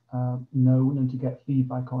known and to get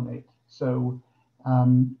feedback on it. So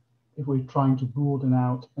if we're trying to broaden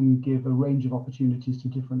out and give a range of opportunities to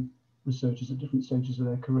different researchers at different stages of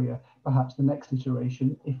their career, perhaps the next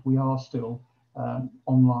iteration, if we are still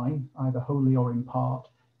online, either wholly or in part,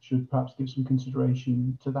 should perhaps give some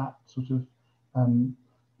consideration to that sort of kind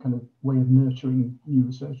of way of nurturing new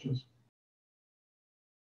researchers.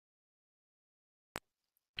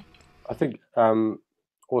 I think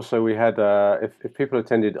also we had, if people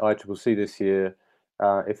attended ICCC this year,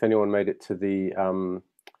 if anyone made it to the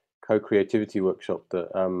co-creativity workshop that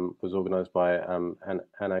was organised by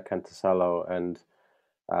Anna Cantasalo and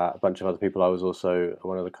a bunch of other people, I was also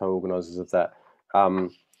one of the co-organisers of that.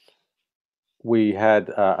 We had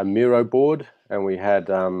a Miro board, and we had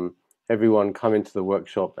everyone come into the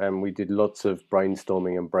workshop, and we did lots of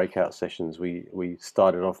brainstorming and breakout sessions. We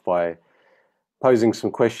started off by posing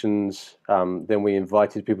some questions, then we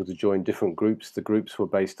invited people to join different groups. The groups were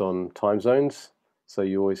based on time zones, so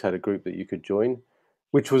you always had a group that you could join,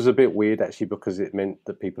 which was a bit weird actually, because it meant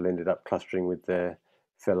that people ended up clustering with their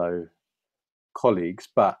fellow colleagues.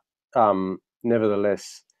 But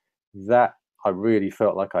nevertheless, that I really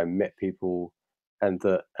felt like I met people, and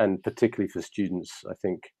particularly for students, I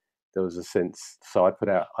think there was a sense. So I put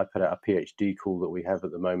out a PhD call that we have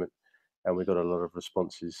at the moment, and we got a lot of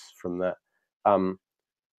responses from that.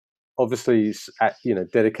 Obviously,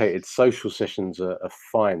 dedicated social sessions are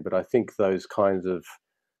fine, but I think those kinds of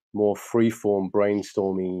more free-form,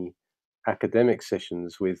 brainstormy academic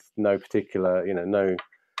sessions with no particular,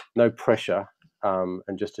 no pressure,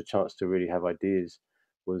 and just a chance to really have ideas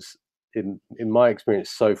was, in my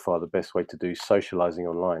experience so far, the best way to do socializing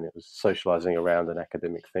online. It was socializing around an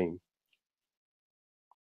academic theme.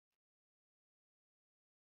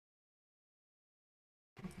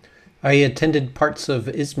 I attended parts of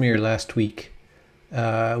Izmir last week,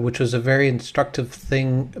 which was a very instructive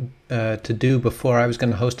thing to do before I was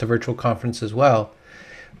going to host a virtual conference as well.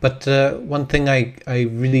 But one thing I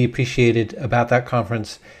really appreciated about that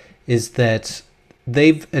conference is that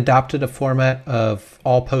they've adopted a format of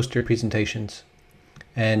all poster presentations.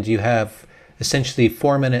 And you have essentially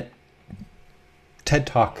 4-minute TED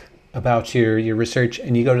Talk about your research,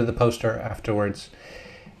 and you go to the poster afterwards.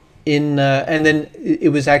 And then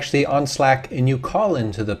it was actually on Slack, and you call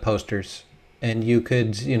into the posters, and you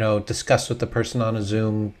could discuss with the person on a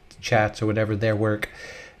Zoom chat or whatever their work.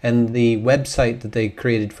 And the website that they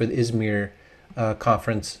created for the Izmir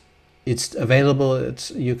conference, it's available.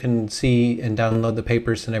 You can see and download the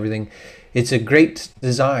papers and everything. It's a great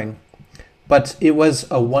design, but it was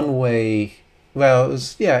a one-way. Well,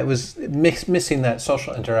 it was missing that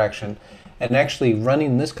social interaction. And actually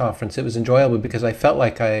running this conference, it was enjoyable because I felt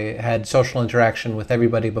like I had social interaction with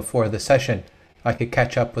everybody before the session. I could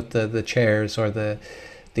catch up with the chairs or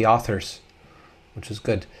the authors, which was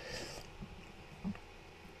good.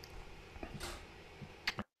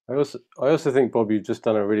 I also think, Bob, you've just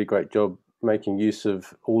done a really great job making use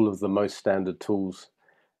of all of the most standard tools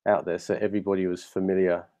out there, so everybody was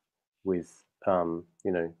familiar with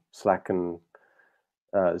Slack and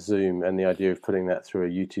Zoom, and the idea of putting that through a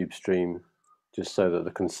YouTube stream, just so that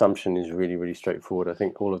the consumption is really, really straightforward. I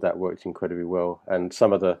think all of that worked incredibly well. And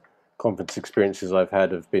some of the conference experiences I've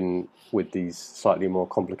had have been with these slightly more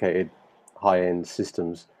complicated high-end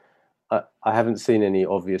systems. I haven't seen any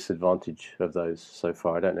obvious advantage of those so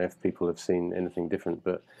far. I don't know if people have seen anything different,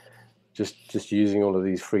 but just using all of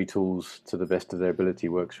these free tools to the best of their ability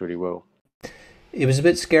works really well. It was a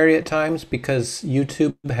bit scary at times because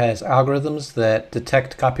YouTube has algorithms that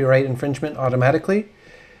detect copyright infringement automatically.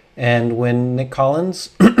 And when Nick Collins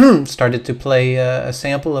started to play a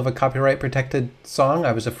sample of a copyright protected song,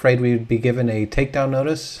 I was afraid we would be given a takedown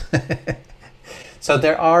notice. So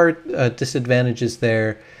there are disadvantages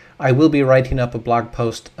there. I will be writing up a blog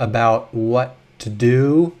post about what to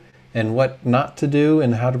do and what not to do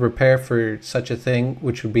and how to prepare for such a thing,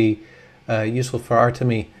 which would be useful for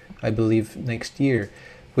Artemi, I believe, next year.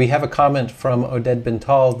 We have a comment from Oded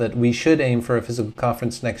Bental that we should aim for a physical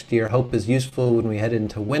conference next year. Hope is useful when we head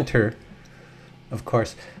into winter, of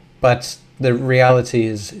course, but the reality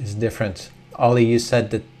is different. Ollie, you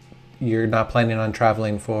said that you're not planning on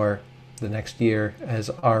traveling for the next year, as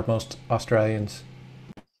are most Australians.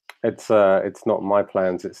 It's not my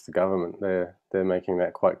plans, it's the government. They're making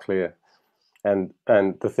that quite clear. And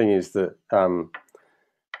the thing is that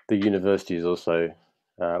the university is also,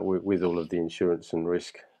 with all of the insurance and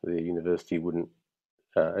risk, the university wouldn't,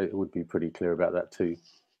 it would be pretty clear about that too.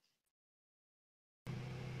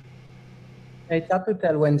 It's hard to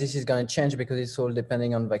tell when this is going to change because it's all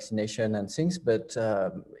depending on vaccination and things, but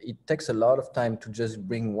it takes a lot of time to just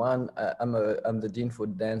bring one. I'm the dean for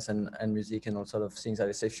dance and music and all sort of things at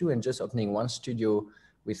SFU, and just opening one studio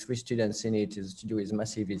with 3 students in it, the studio is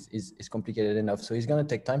massive, is complicated enough. So it's going to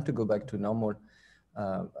take time to go back to normal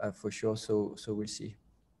for sure. So we'll see.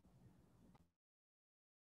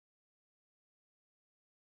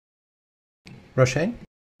 Roshane?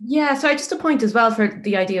 Yeah, so just a point as well for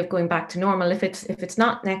the idea of going back to normal. If it's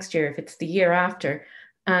not next year, if it's the year after,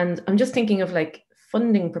 and I'm just thinking of like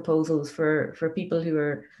funding proposals for people who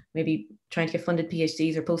are maybe trying to get funded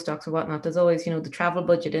PhDs or postdocs or whatnot. There's always the travel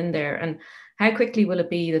budget in there, and how quickly will it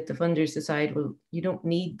be that the funders decide, well, you don't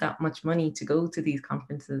need that much money to go to these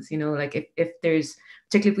conferences? Like if there's,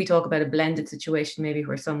 particularly if we talk about a blended situation, maybe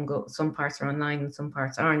where some parts are online and some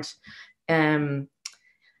parts aren't.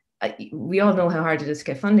 We all know how hard it is to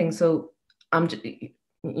get funding. So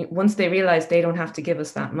once they realize they don't have to give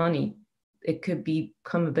us that money, it could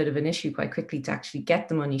become a bit of an issue quite quickly to actually get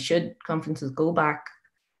the money should conferences go back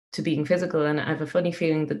to being physical. And I have a funny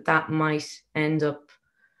feeling that that might end up,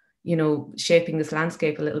 you know, shaping this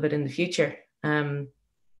landscape a little bit in the future.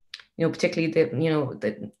 You know, particularly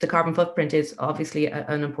the carbon footprint is obviously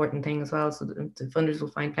an important thing as well. So the funders will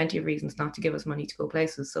find plenty of reasons not to give us money to go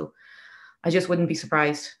places. So I just wouldn't be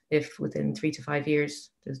surprised if within 3 to 5 years,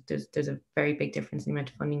 there's a very big difference in the amount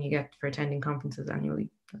of funding you get for attending conferences annually.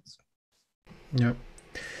 Yep.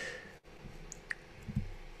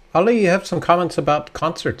 Ali, you have some comments about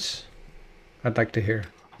concerts I'd like to hear.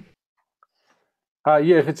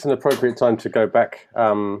 Yeah, if it's an appropriate time to go back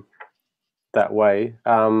that way.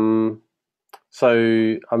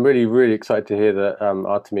 So I'm really, really excited to hear that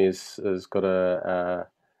Artemi has got an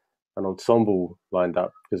ensemble lined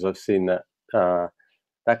up, because I've seen that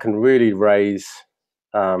that can really raise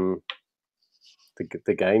the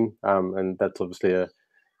game, and that's obviously a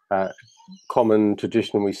common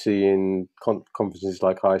tradition we see in conferences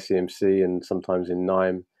like ICMC and sometimes in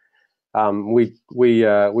NIME.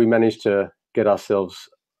 We managed to get ourselves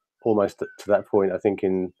almost to that point, I think,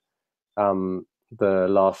 in the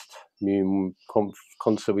last MuMe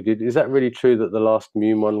concert we did. Is that really true that the last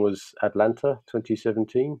MuMe one was Atlanta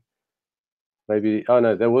 2017? Maybe, oh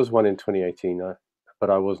no, there was one in 2018, but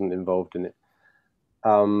I wasn't involved in it.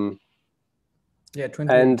 Yeah,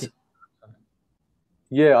 2018.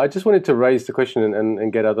 Yeah, I just wanted to raise the question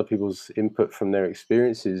and get other people's input from their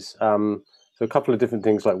experiences. So a couple of different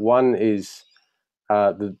things. Like, one is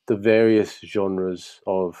the various genres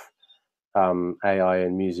of AI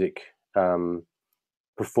and music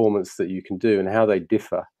performance that you can do and how they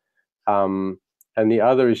differ. And the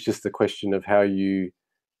other is just the question of how you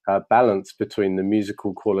balance between the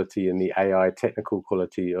musical quality and the AI technical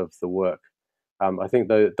quality of the work. I think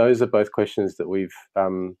those are both questions that we've,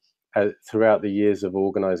 throughout the years of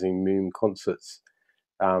organizing MuMe concerts,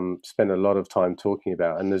 spent a lot of time talking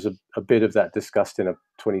about. And there's a bit of that discussed in a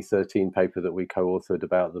 2013 paper that we co-authored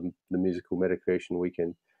about the Musical Meta-Creation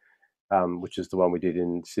Weekend, which is the one we did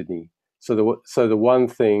in Sydney. So the one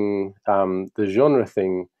thing, the genre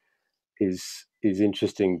thing is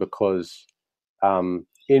interesting because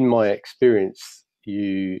in my experience,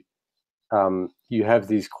 you have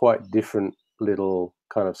these quite different little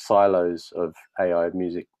kind of silos of AI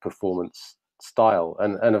music performance style,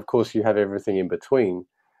 and of course you have everything in between.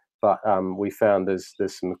 But we found there's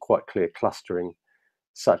some quite clear clustering,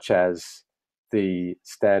 such as the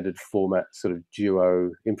standard format sort of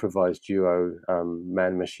duo, improvised duo,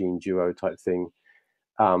 man-machine duo type thing,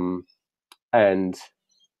 and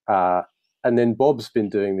then Bob's been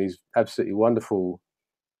doing these absolutely wonderful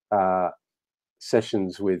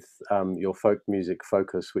sessions with your folk music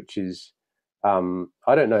focus, which is, I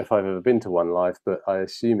don't know if I've ever been to one live, but I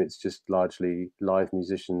assume it's just largely live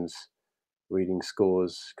musicians reading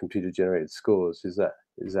scores, computer generated scores. Is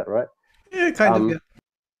that right? Yeah, kind of.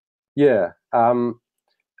 Yeah.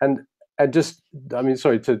 And just, I mean,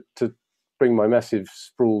 sorry to bring my massive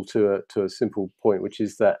sprawl to a simple point, which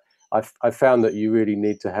is that I found that you really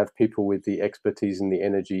need to have people with the expertise and the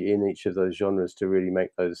energy in each of those genres to really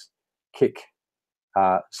make those kick.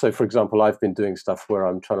 So, for example, I've been doing stuff where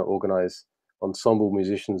I'm trying to organize ensemble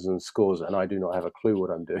musicians and scores, and I do not have a clue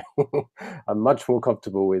what I'm doing. I'm much more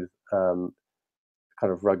comfortable with kind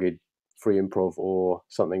of rugged free improv or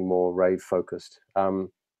something more rave focused.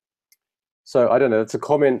 So I don't know, it's a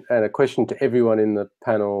comment and a question to everyone in the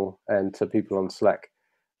panel and to people on Slack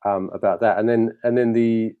about that. And then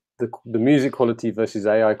the music quality versus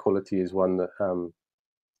AI quality is one that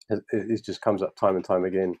it just comes up time and time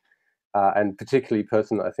again. And particularly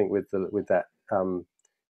pertinent, I think, with that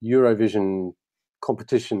Eurovision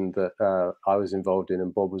competition that I was involved in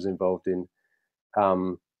and Bob was involved in,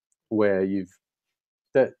 where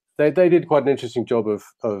they did quite an interesting job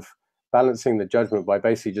of balancing the judgment by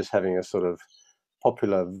basically just having a sort of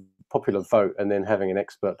popular vote and then having an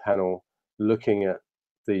expert panel looking at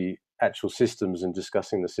the actual systems and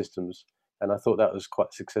discussing the systems. And I thought that was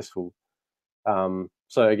quite successful.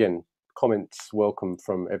 So again, comments welcome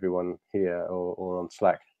from everyone here or on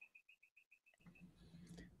Slack.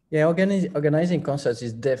 Yeah, organizing concerts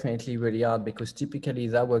is definitely really hard because typically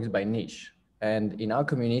that works by niche. And in our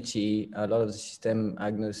community, a lot of the system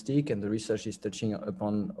agnostic and the research is touching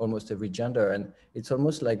upon almost every gender. And it's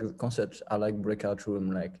almost like concepts are like breakout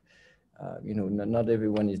room, like, not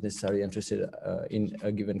everyone is necessarily interested in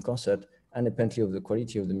a given concert, independently of the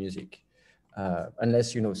quality of the music.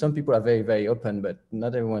 Unless, some people are very, very open, but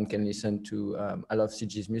not everyone can listen to, I love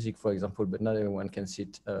CG's music, for example, but not everyone can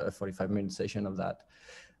sit a 45-minute session of that,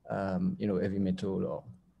 heavy metal or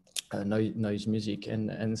noise music,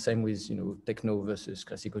 and same with techno versus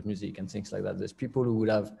classical music and things like that. There's people who would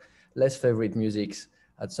have less favorite musics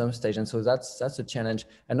at some stage, and so that's a challenge.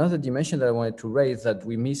 Another dimension that I wanted to raise that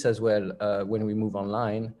we miss as well when we move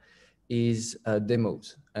online is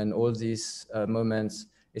demos and all these moments,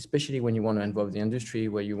 especially when you want to involve the industry,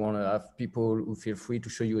 where you want to have people who feel free to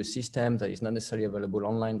show you a system that is not necessarily available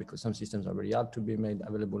online, because some systems are very hard to be made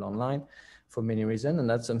available online for many reasons. And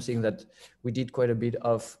that's something that we did quite a bit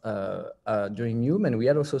of during MuMe. And we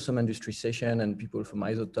had also some industry session and people from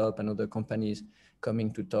Isotope and other companies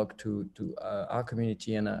coming to talk to our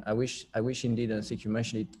community. And I wish indeed, and I think you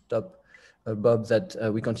mentioned it, top, Bob, that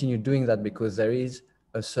we continue doing that, because there is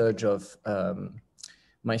a surge of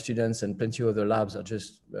my students and plenty of other labs are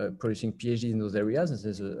just producing PhDs in those areas. And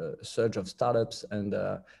there's a surge of startups and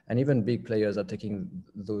even big players are taking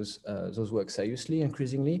those work seriously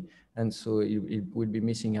increasingly. And so it would be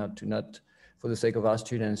missing out to not, for the sake of our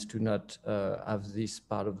students, to not have this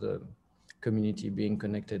part of the community being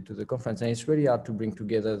connected to the conference. And it's really hard to bring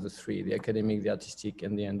together the three, the academic, the artistic,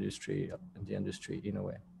 and the industry in a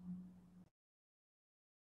way.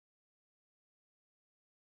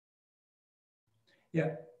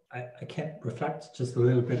 Yeah, I can reflect just a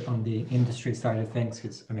little bit on the industry side of things,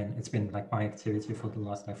 because I mean, it's been like my activity for the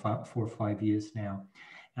last like 4 or 5 years now.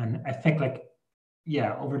 And I think like,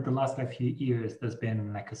 yeah, over the last like few years, there's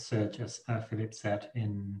been like a surge, as Philip said,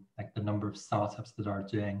 in like the number of startups that are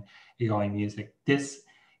doing AI music. This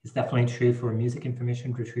is definitely true for music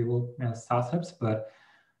information retrieval startups, but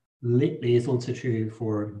lately it's also true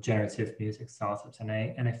for generative music startups. And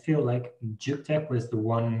I feel like JukeTech was the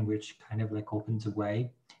one which kind of like opened the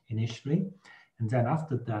way initially. And then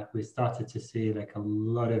after that, we started to see like a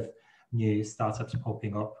lot of new startups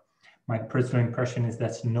popping up. My personal impression is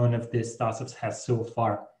that none of these startups has so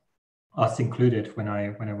far, us included, when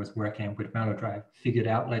I was working with MeloDrive, figured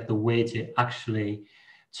out like the way to actually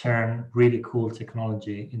turn really cool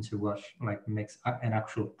technology into what like makes an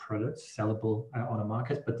actual product sellable on a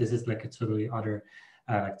market. But this is like a totally other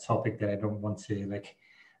topic that I don't want to like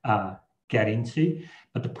get into.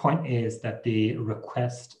 But the point is that the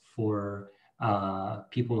request for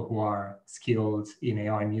people who are skilled in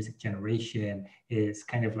AI music generation is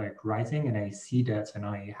kind of like rising, and I see that, and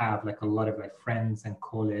I have like a lot of like friends and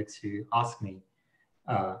colleagues who ask me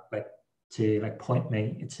like to like point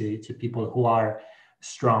me to people who are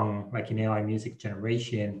strong like in AI music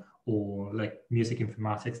generation or like music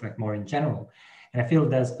informatics, like more in general. And I feel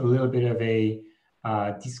there's a little bit of a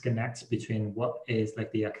disconnect between what is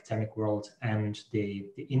like the academic world and the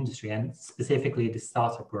industry, and specifically the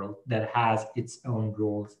startup world that has its own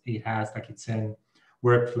rules. It has like its own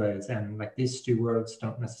workflows, and like these two worlds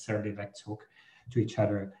don't necessarily like talk to each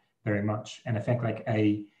other very much. And I think like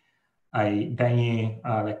a venue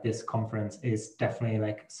like this conference is definitely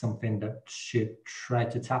like something that should try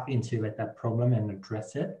to tap into like that problem and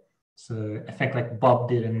address it. So I think like Bob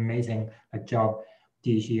did an amazing like job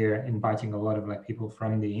this year, inviting a lot of like people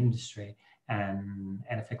from the industry, and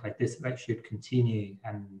I think like this like should continue,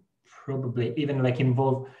 and probably even like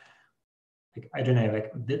involve like, I don't know,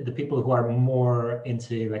 like the people who are more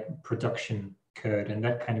into like production code and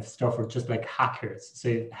that kind of stuff, or just like hackers.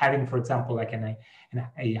 So having, for example, like a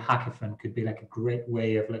hackathon could be like a great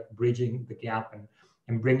way of like bridging the gap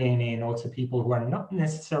and bringing in also people who are not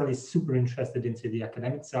necessarily super interested into the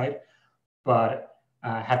academic side, but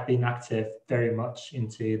have been active very much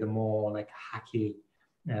into the more like hacky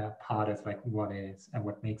part of like what is and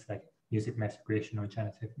what makes like music migration or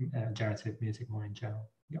generative music more in general.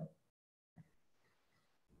 Yeah.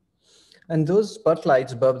 And those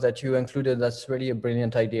spotlights, Bob, that you included, that's really a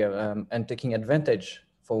brilliant idea, and taking advantage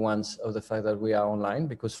for once of the fact that we are online,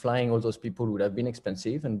 because flying all those people would have been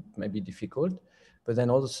expensive and maybe difficult. But then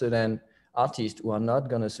all of a sudden, artists who are not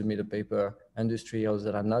going to submit a paper, industry or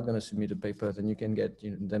that are not going to submit a paper, then you can get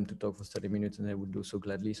them to talk for 30 minutes and they would do so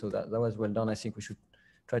gladly. So that was well done. I think we should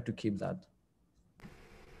try to keep that.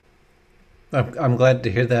 I'm glad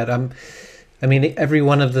to hear that. I mean, every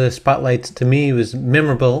one of the spotlights to me was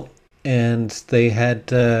memorable, and they had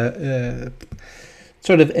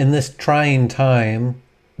sort of in this trying time,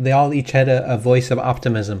 they all each had a voice of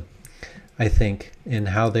optimism, I think, in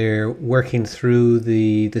how they're working through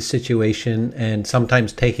the situation and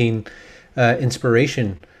sometimes taking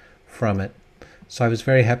inspiration from it. So I was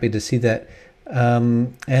very happy to see that.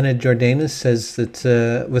 Anna Jordanus says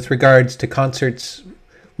that with regards to concerts,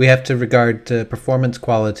 we have to regard performance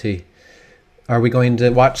quality. Are we going to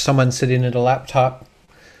watch someone sitting at a laptop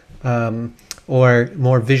or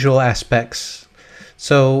more visual aspects?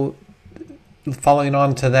 So following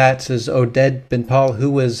on to that is Oded Binpal, who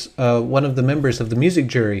was one of the members of the music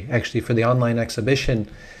jury actually for the online exhibition.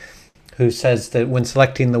 who says that when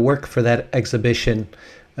selecting the work for that exhibition,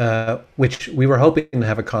 which we were hoping to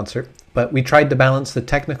have a concert, but we tried to balance the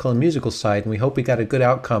technical and musical side, and we hope we got a good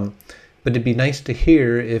outcome. But it'd be nice to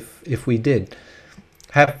hear if we did.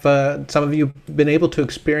 Have some of you been able to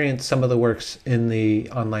experience some of the works in the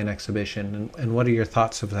online exhibition, and what are your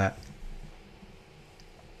thoughts of that?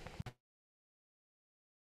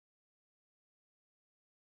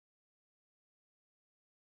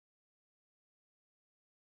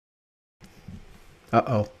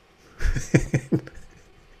 Uh-oh.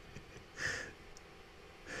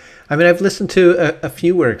 I mean, I've listened to a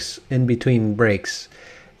few works in between breaks,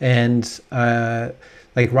 and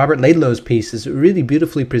like Robert Laidlow's piece is a really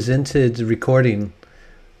beautifully presented recording,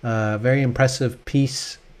 very impressive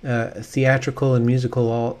piece, theatrical and musical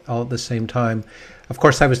all at the same time. Of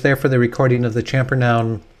course, I was there for the recording of the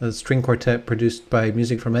Champernoun string quartet produced by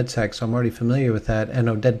Music from EDSAC, so I'm already familiar with that, and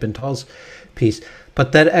Oded Bental's piece.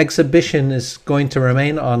 But that exhibition is going to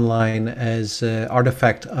remain online as an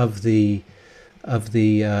artifact of the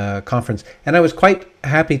conference, and I was quite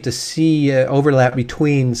happy to see overlap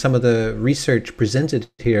between some of the research presented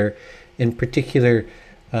here, in particular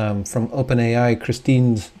from OpenAI,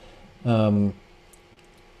 Christine's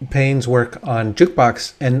Payne's work on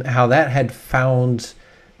jukebox, and how that had found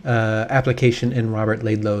application in Robert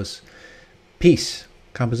Laidlow's piece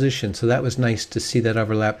composition. So that was nice to see that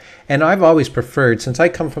overlap. And I've always preferred, since I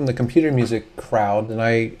come from the computer music crowd, and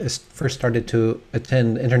I first started to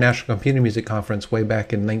attend International Computer Music Conference way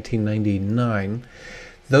back in 1999,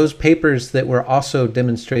 those papers that were also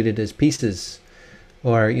demonstrated as pieces,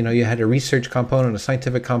 or you had a research component, a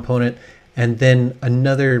scientific component, and then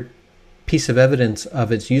another piece of evidence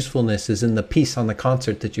of its usefulness is in the piece on the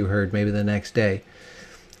concert that you heard maybe the next day.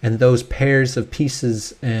 And those pairs of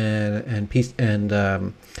pieces and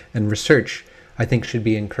research, I think, should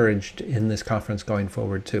be encouraged in this conference going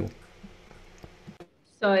forward too.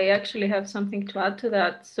 So I actually have something to add to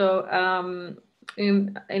that. So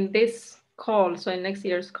in this call, so in next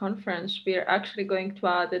year's conference, we are actually going to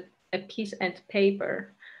add a piece and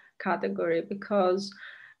paper category, because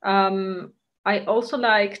I also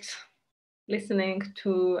liked listening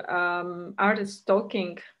to artists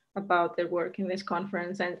talking about their work in this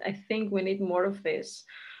conference, and I think we need more of this.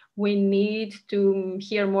 We need to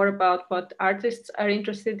hear more about what artists are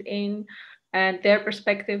interested in and their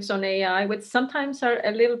perspectives on AI, which sometimes are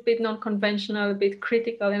a little bit non-conventional, a bit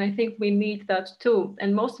critical, and I think we need that too.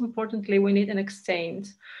 And most importantly, we need an exchange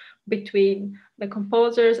between the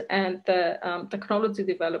composers and the technology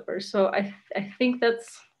developers. So I think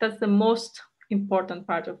that's the most important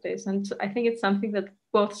part of this, and I think it's something that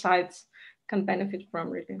both sides can benefit from,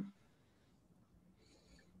 really.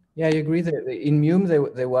 Yeah, I agree. In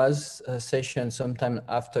MuMe, there was a session sometime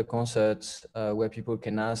after concerts where people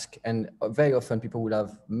can ask, and very often people will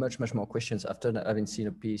have much more questions after having seen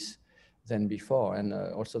a piece than before, and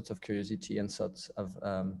all sorts of curiosity and thoughts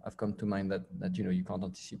have come to mind that you can't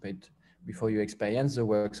anticipate before you experience the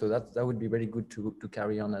work. So that would be really good to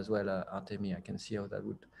carry on as well, Artemi. I can see how that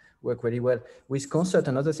would work really well. With concert,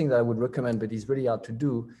 another thing that I would recommend, but it's really hard to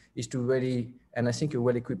do, is to really, and I think a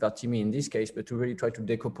well-equipped Artemi in this case, but to really try to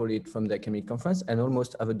decouple it from the academic conference and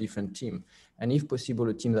almost have a different team. And if possible,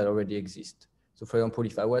 a team that already exists. So for example,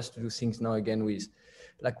 if I was to do things now again with,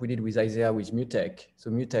 like we did with Isaiah with MuTech.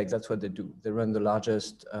 So MuTech, that's what they do. They run the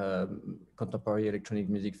largest contemporary electronic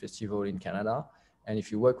music festival in Canada. And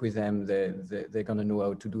if you work with them, they're gonna know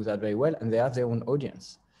how to do that very well. And they have their own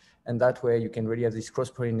audience. And that way you can really have this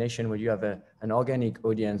cross-pollination where you have an organic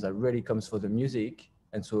audience that really comes for the music.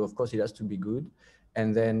 And so of course it has to be good.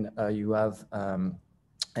 And then you have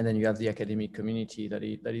the academic community that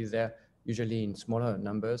is there, usually in smaller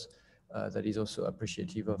numbers, that is also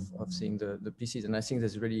appreciative of seeing the pieces. And I think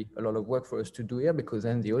there's really a lot of work for us to do here, because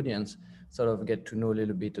then the audience sort of get to know a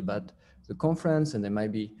little bit about the conference, and there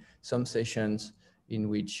might be some sessions in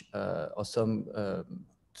which, or some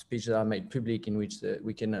speeches that are made public in which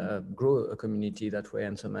we can grow a community that way,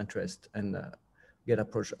 and some interest, and get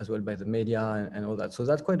approached as well by the media and all that. So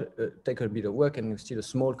that's quite take a bit of work, and still a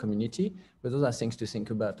small community, but those are things to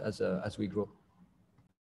think about as we grow.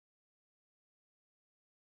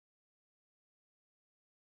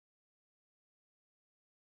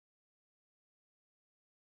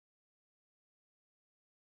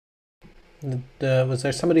 Was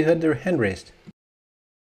there somebody who had their hand raised?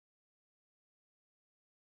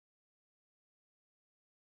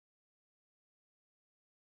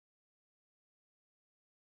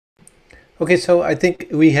 Okay, so I think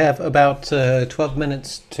we have about 12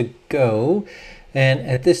 minutes to go. And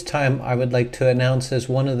at this time, I would like to announce as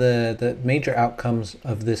one of the major outcomes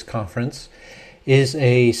of this conference is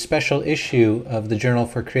a special issue of the Journal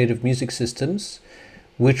for Creative Music Systems,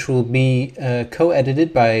 which will be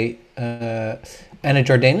co-edited by Anna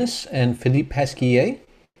Jordanis and Philippe Pasquier.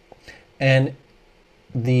 And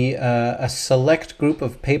a select group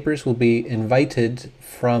of papers will be invited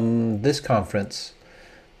from this conference.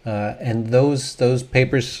 And those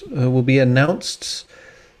papers will be announced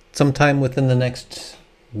sometime within the next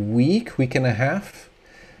week and a half.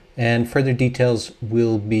 And further details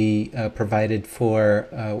will be provided for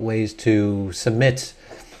ways to submit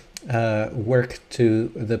work to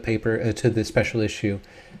the paper, to the special issue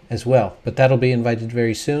as well. But that'll be invited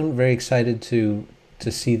very soon. Very excited to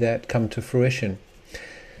see that come to fruition.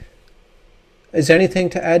 Is there anything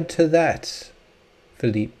to add to that,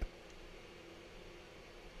 Philippe?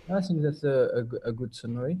 I think that's a good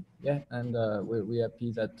summary. Yeah, and we're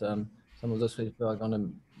happy that some of those papers are going to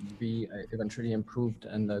be eventually improved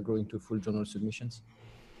and go into full journal submissions.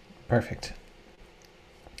 Perfect.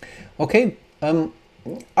 Okay,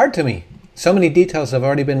 Artemi, so many details have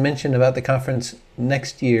already been mentioned about the conference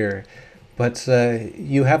next year, but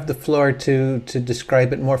you have the floor to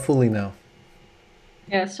describe it more fully now.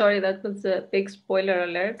 Yeah, sorry, that was a big spoiler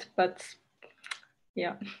alert, but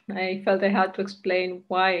yeah, I felt I had to explain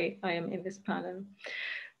why I am in this panel.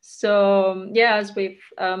 So yeah, as we've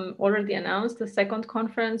already announced, the second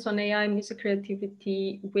conference on AI music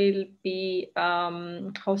creativity will be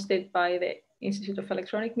hosted by the Institute of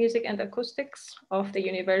Electronic Music and Acoustics of the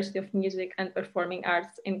University of Music and Performing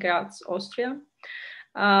Arts in Graz, Austria.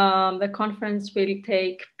 The conference will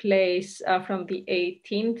take place from the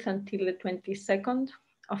 18th until the 22nd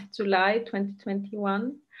of July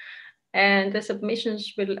 2021. And the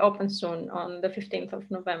submissions will open soon on the 15th of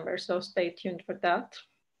November, so stay tuned for that.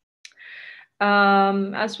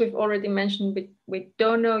 As we've already mentioned, we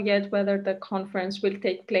don't know yet whether the conference will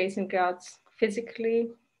take place in Graz physically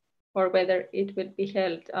or whether it will be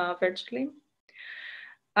held virtually.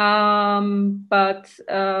 But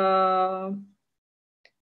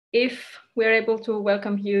if we're able to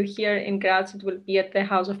welcome you here in Graz, it will be at the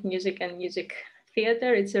House of Music and Music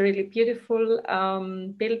Theater. It's a really beautiful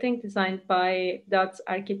building designed by Dutch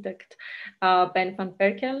architect Ben van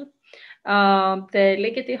Perkel. The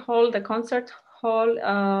Ligeti Hall, the concert hall,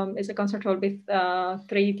 is a concert hall with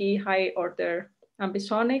 3D high order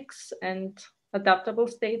ambisonics and adaptable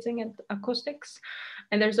staging and acoustics.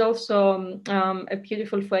 And there's also a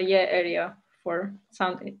beautiful foyer area for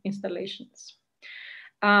sound installations.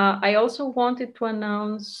 I also wanted to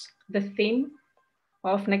announce the theme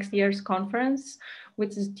of next year's conference,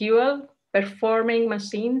 which is dual, performing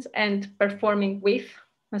machines and performing with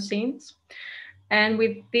machines. And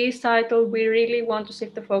with this title, we really want to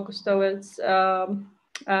shift the focus towards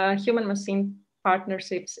human-machine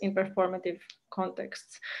partnerships in performative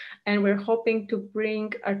contexts. And we're hoping to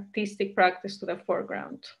bring artistic practice to the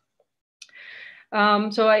foreground.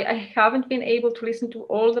 So I haven't been able to listen to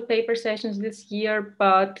all the paper sessions this year,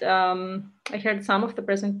 but I heard some of the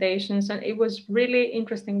presentations and it was really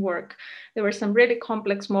interesting work. There were some really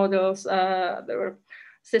complex models. There were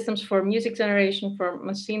systems for music generation, for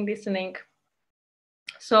machine listening.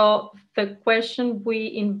 So the question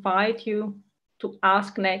we invite you to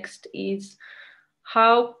ask next is,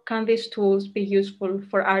 how can these tools be useful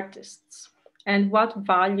for artists? And what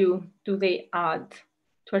value do they add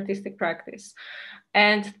to artistic practice?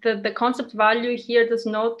 And the concept value here does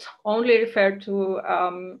not only refer to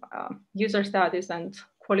user studies and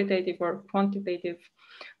qualitative or quantitative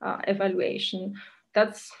evaluation.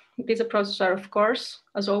 These approaches are, of course,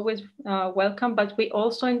 as always, welcome, but we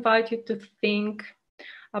also invite you to think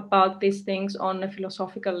about these things on a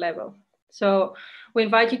philosophical level. So we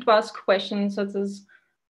invite you to ask questions such as,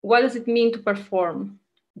 what does it mean to perform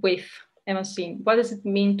with a machine? What does it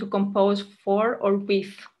mean to compose for or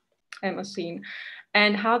with a machine?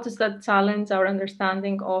 And how does that challenge our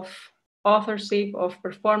understanding of authorship, of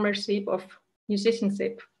performership, of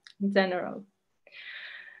musicianship in general?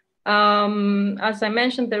 As I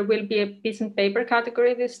mentioned, there will be a piece and paper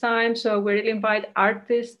category this time. So we really invite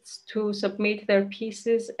artists to submit their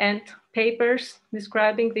pieces and papers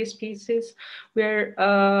describing these pieces. We're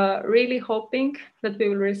really hoping that we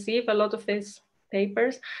will receive a lot of these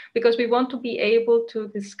papers because we want to be able to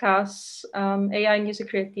discuss AI music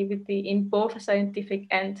creativity in both a scientific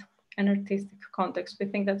and an artistic context. We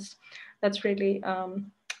think that's really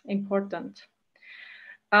important.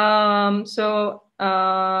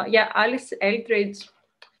 Yeah, Alice Eldridge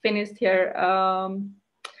finished her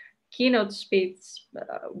keynote speech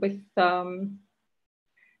with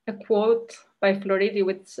a quote by Floridi,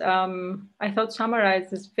 which I thought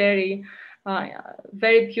summarizes very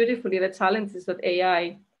beautifully the challenges that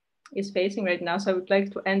AI is facing right now. So I would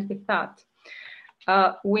like to end with that.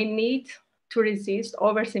 we need to resist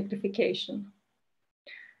oversimplification.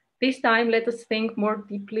 This time, let us think more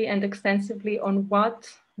deeply and extensively on what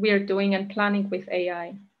we are doing and planning with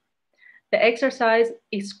AI. The exercise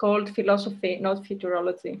is called philosophy, not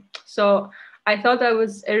futurology. So I thought that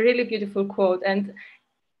was a really beautiful quote. And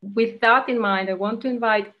with that in mind, I want to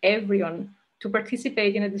invite everyone to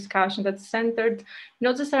participate in a discussion that's centered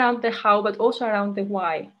not just around the how, but also around the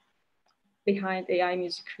why behind AI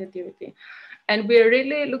music creativity. And we're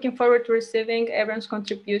really looking forward to receiving everyone's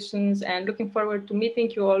contributions and looking forward to meeting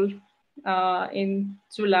you all in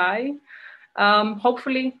July,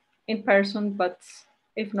 hopefully in person, but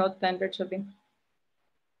if not, then virtually.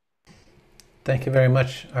 Thank you very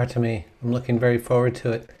much, Artemi. I'm looking very forward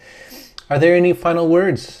to it. Are there any final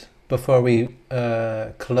words before we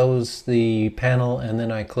close the panel and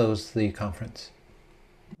then I close the conference?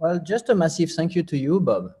 Well, just a massive thank you to you,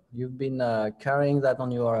 Bob. You've been carrying that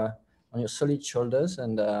on your solid shoulders,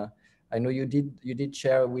 and I know you did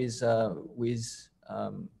share with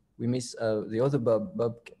we miss the other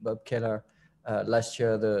Bob Keller last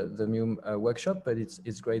year the MuMe workshop, but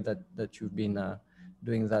it's great that you've been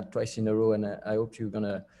doing that twice in a row, and I hope you're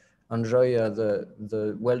gonna enjoy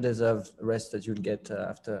the well-deserved rest that you'll get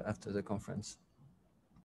after the conference.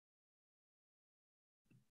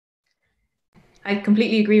 I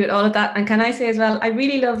completely agree with all of that. And can I say as well, I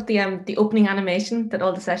really loved the opening animation that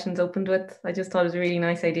all the sessions opened with. I just thought it was a really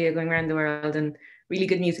nice idea going around the world and really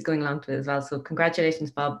good music going along to it as well. So congratulations,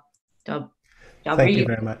 Bob. Job Thank really you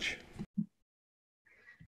very much.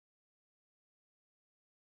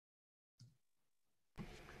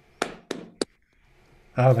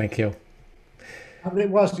 Oh, thank you. I mean, it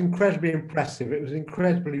was incredibly impressive. It was an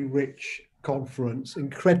incredibly rich conference,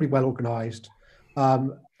 incredibly well organised. I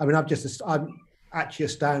mean, I'm actually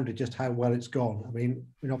astounded just how well it's gone. I mean,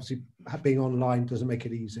 obviously being online doesn't make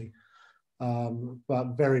it easy,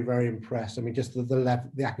 but very, very impressed. I mean, just the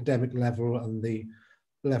academic level and the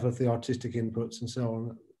level of the artistic inputs and so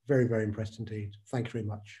on. Very, very impressed indeed. Thank you very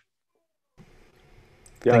much.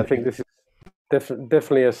 Yeah, I think this is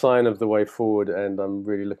definitely a sign of the way forward, and I'm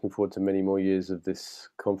really looking forward to many more years of this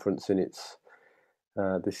conference. In its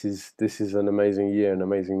this is an amazing year, an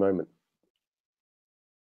amazing moment.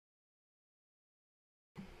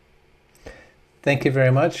 Thank you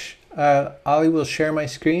very much. I will share my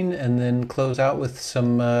screen and then close out with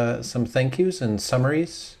some thank yous and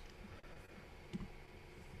summaries.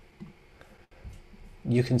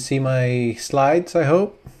 You can see my slides, I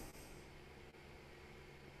hope.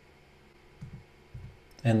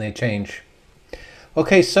 And they change.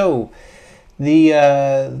 Okay, so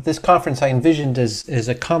this conference I envisioned as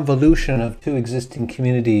a convolution of two existing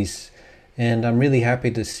communities, and I'm really happy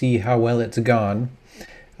to see how well it's gone.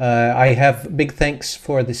 I have big thanks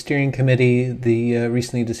for the steering committee, the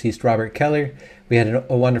recently deceased Robert Keller. We had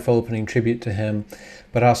a wonderful opening tribute to him,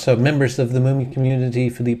 but also members of the MuMe community,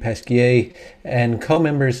 Philippe Pasquier, and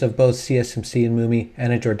co-members of both CSMC and MuMe,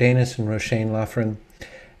 Anna Jordanis and Roshane Lafren,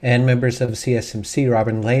 and members of CSMC,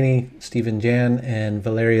 Robin Laney, Stephen Jan, and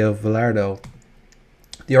Valerio Velardo.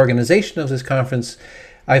 The organization of this conference,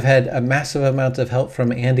 I've had a massive amount of help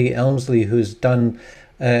from Andy Elmsley, who's done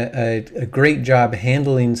a great job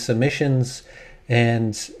handling submissions.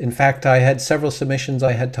 And in fact, I had several submissions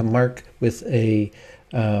I had to mark with a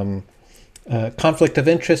conflict of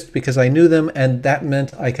interest because I knew them, and that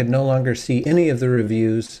meant I could no longer see any of the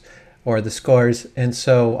reviews or the scores. And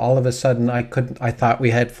so all of a sudden I thought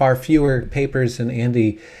we had far fewer papers, and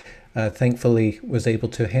Andy thankfully was able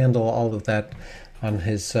to handle all of that on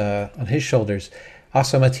his shoulders.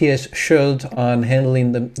 Also, Matthias Schuld on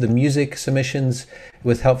handling the music submissions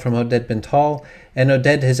with help from Oded Bental. And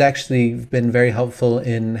Oded has actually been very helpful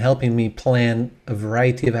in helping me plan a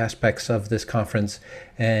variety of aspects of this conference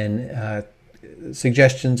and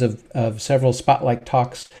suggestions of several spotlight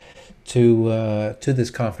talks to this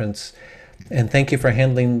conference. And thank you for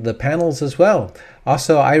handling the panels as well.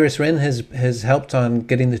 Also, Iris Wren has helped on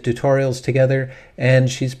getting the tutorials together, and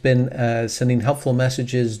she's been sending helpful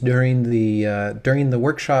messages during the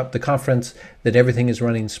workshop, the conference, that everything is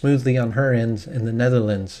running smoothly on her end in the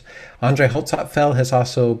Netherlands. Andre Holtzapfel has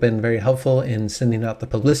also been very helpful in sending out the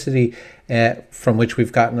publicity, from which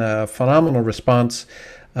we've gotten a phenomenal response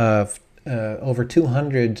of over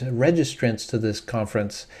 200 registrants to this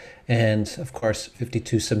conference, and of course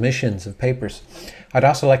 52 submissions of papers. I'd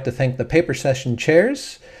also like to thank the paper session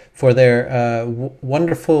chairs for their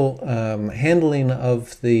wonderful handling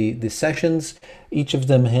of the sessions. Each of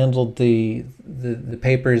them handled the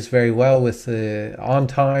papers very well with on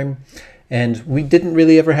time, and we didn't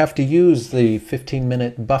really ever have to use the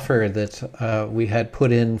 15-minute buffer that we had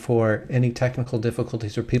put in for any technical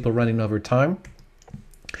difficulties or people running over time.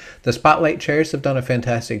 The Spotlight chairs have done a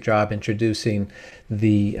fantastic job introducing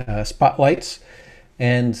the spotlights,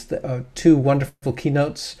 and the, two wonderful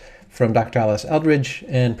keynotes from Dr. Alice Eldridge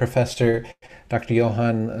and Professor Dr.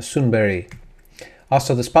 Johan Sundberg.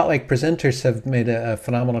 Also, the Spotlight presenters have made a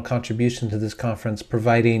phenomenal contribution to this conference,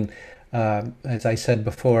 providing, as I said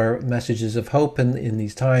before, messages of hope in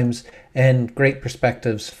these times and great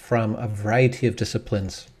perspectives from a variety of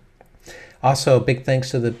disciplines. Also, big thanks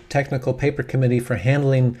to the Technical Paper Committee for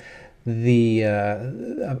handling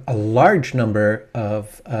a large number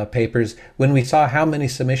of papers. When we saw how many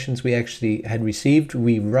submissions we actually had received,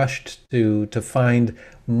 we rushed to find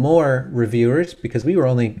more reviewers because we were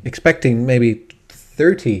only expecting maybe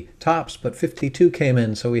 30 tops, but 52 came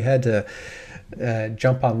in, so we had to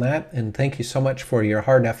jump on that. And thank you so much for your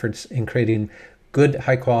hard efforts in creating good,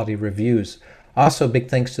 high-quality reviews. Also, big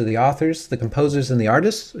thanks to the authors, the composers, and the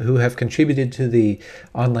artists who have contributed to the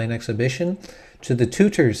online exhibition, to the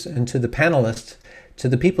tutors and to the panelists, to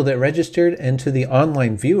the people that registered, and to the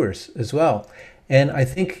online viewers as well. And I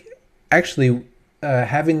think actually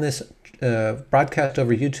having this broadcast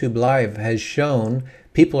over YouTube Live has shown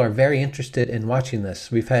people are very interested in watching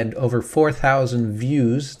this. We've had over 4,000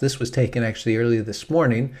 views. This was taken actually earlier this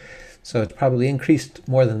morning, so it's probably increased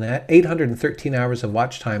more than that. 813 hours of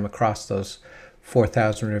watch time across those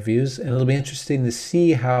 4,000 reviews, and it'll be interesting to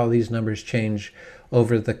see how these numbers change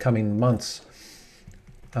over the coming months.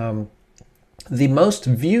 The most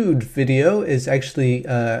viewed video is actually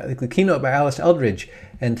the keynote by Alice Eldridge,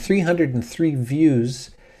 and 303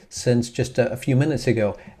 views since just a few minutes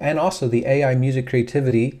ago. And also the AI Music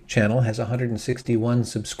Creativity channel has 161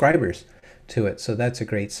 subscribers to it, so that's a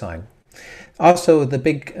great sign. Also, the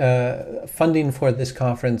big funding for this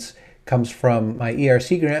conference comes from my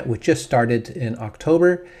ERC grant, which just started in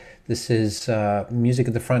October. This is Music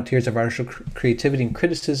at the Frontiers of Artificial Creativity and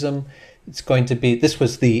Criticism. It's going to be, this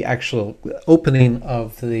was the actual opening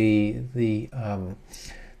of the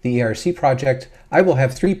ERC project. I will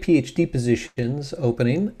have 3 PhD positions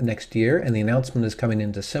opening next year, and the announcement is coming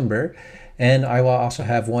in December. And I will also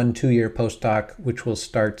have 1 2-year postdoc, which will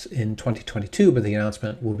start in 2022, but the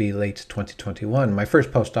announcement will be late 2021. My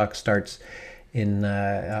first postdoc starts in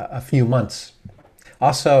a few months.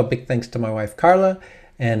 Also, a big thanks to my wife Carla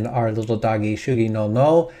and our little doggy Shugi No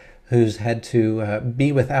No, who's had to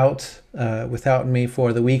be without me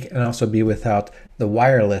for the week, and also be without the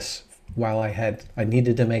wireless while I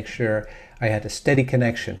needed to make sure I had a steady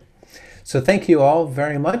connection. So thank you all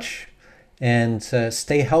very much, and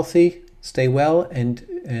stay healthy, stay well,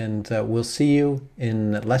 and we'll see you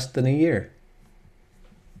in less than a year.